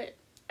fears, but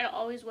I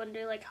always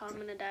wonder, like, how I'm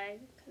going to die,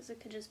 because it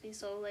could just be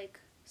so, like,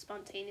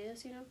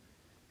 spontaneous, you know?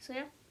 So,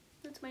 yeah,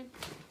 that's mine.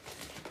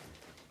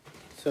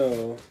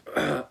 So,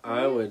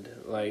 I would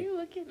What like... are you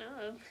looking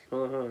up?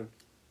 Hold on.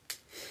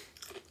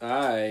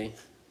 I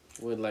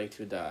would like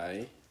to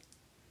die...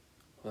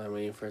 Well, I'm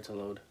waiting for it to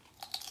load.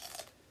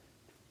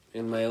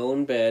 In my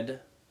own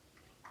bed,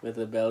 with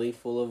a belly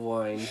full of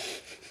wine,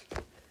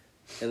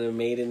 and a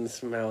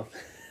maiden's mouth.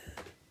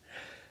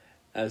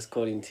 I was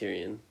quoting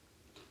Tyrion.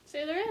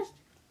 Say the rest.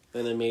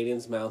 And a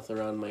maiden's mouth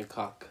around my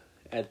cock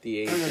at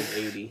the age of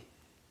 80.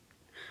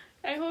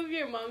 I hope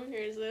your mom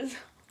hears this.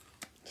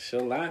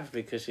 She'll laugh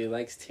because she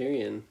likes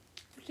Tyrion.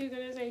 She's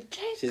gonna say,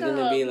 Jacob! She's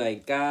gonna be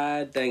like,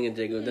 God dang it,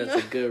 Jacob, that's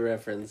a good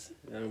reference.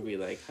 And I'm gonna be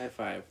like, high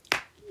five.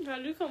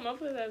 How'd you come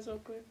up with that so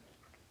quick?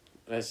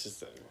 That's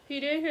just... He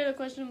didn't hear the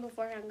question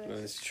beforehand, guys.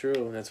 That's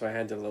true. That's why I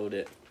had to load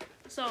it.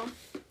 So,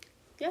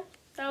 yeah.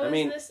 That was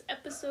this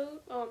episode.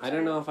 Oh, I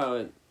don't know if I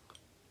would...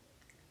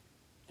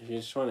 If you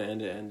just want to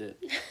end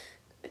it.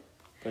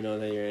 But know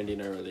that you're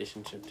ending our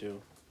relationship,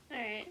 too.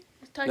 Alright.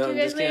 Talk to you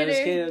guys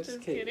later.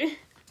 Just kidding.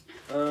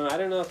 I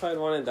don't know if I'd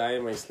want to die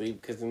in my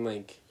sleep, because then,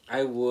 like,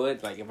 I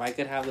would. Like, if I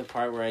could have the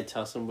part where I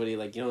tell somebody,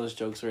 like, you know those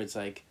jokes where it's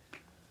like,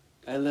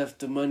 I left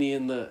the money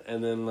in the...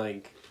 And then,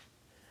 like...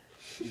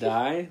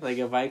 die? Like,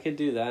 if I could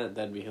do that,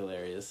 that'd be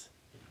hilarious.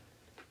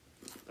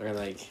 Or,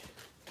 like...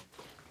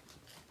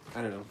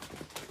 I don't know.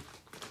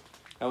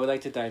 I would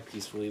like to die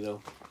peacefully,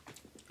 though.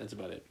 That's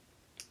about it.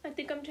 I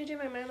think I'm changing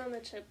my mind on the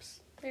chips.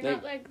 They're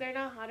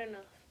not hot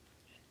enough.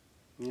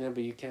 Yeah,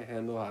 but you can't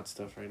handle hot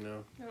stuff right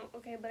now. No,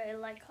 okay, but I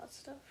like hot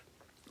stuff.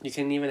 You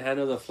can't even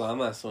handle the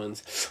Flautas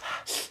ones.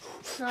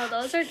 No,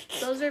 those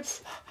are...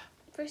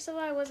 First of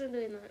all, I wasn't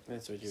doing that.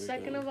 That's what you were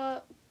Second doing. of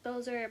all,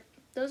 those are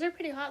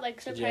pretty hot, like,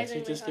 Did surprisingly you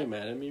actually just hot. get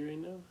mad at me right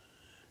now?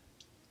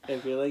 I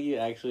feel like you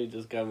actually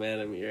just got mad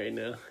at me right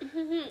now.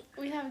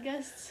 We have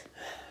guests.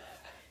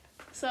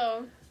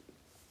 So...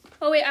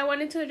 Oh, wait, I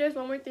wanted to address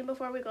one more thing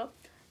before we go.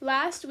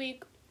 Last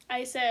week,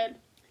 I said,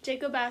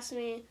 Jacob asked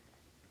me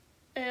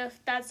if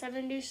that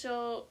 70s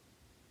show,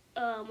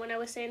 when I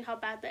was saying how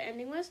bad the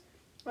ending was,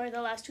 or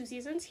the last 2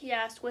 seasons, he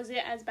asked, was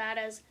it as bad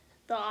as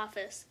The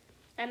Office?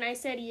 And I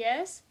said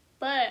yes,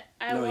 but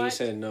you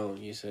said no.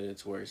 You said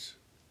it's worse.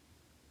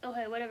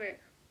 Okay,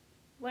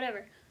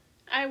 whatever.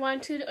 I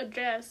want to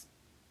address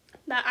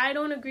that I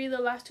don't agree the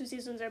last 2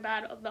 seasons are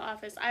bad of The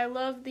Office. I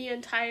love the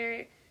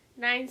entire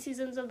 9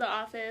 seasons of The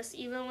Office.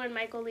 Even when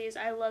Michael leaves,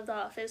 I love The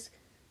Office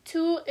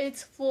to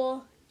its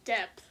full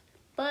depth.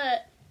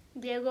 But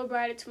Diego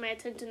brought it to my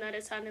attention that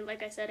it sounded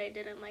like I said I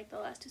didn't like the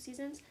last 2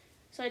 seasons.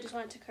 So I just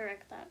wanted to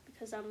correct that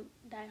because I'm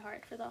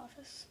diehard for The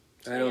Office.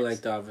 So I don't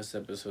like The Office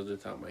episodes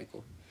without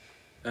Michael.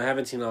 I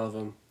haven't seen all of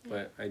them,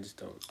 but I just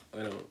don't.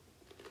 I don't.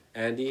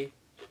 Andy,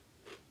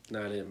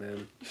 not it,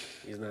 man.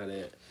 He's not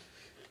it.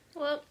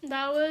 Well,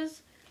 that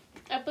was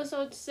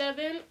episode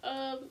 7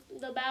 of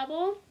the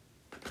Babble.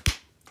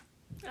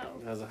 Oh,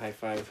 That was a high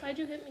five. why'd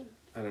you hit me?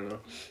 I don't know.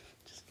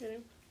 Just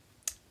kidding.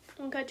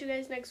 I'll catch you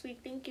guys next week.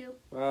 Thank you.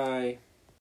 Bye.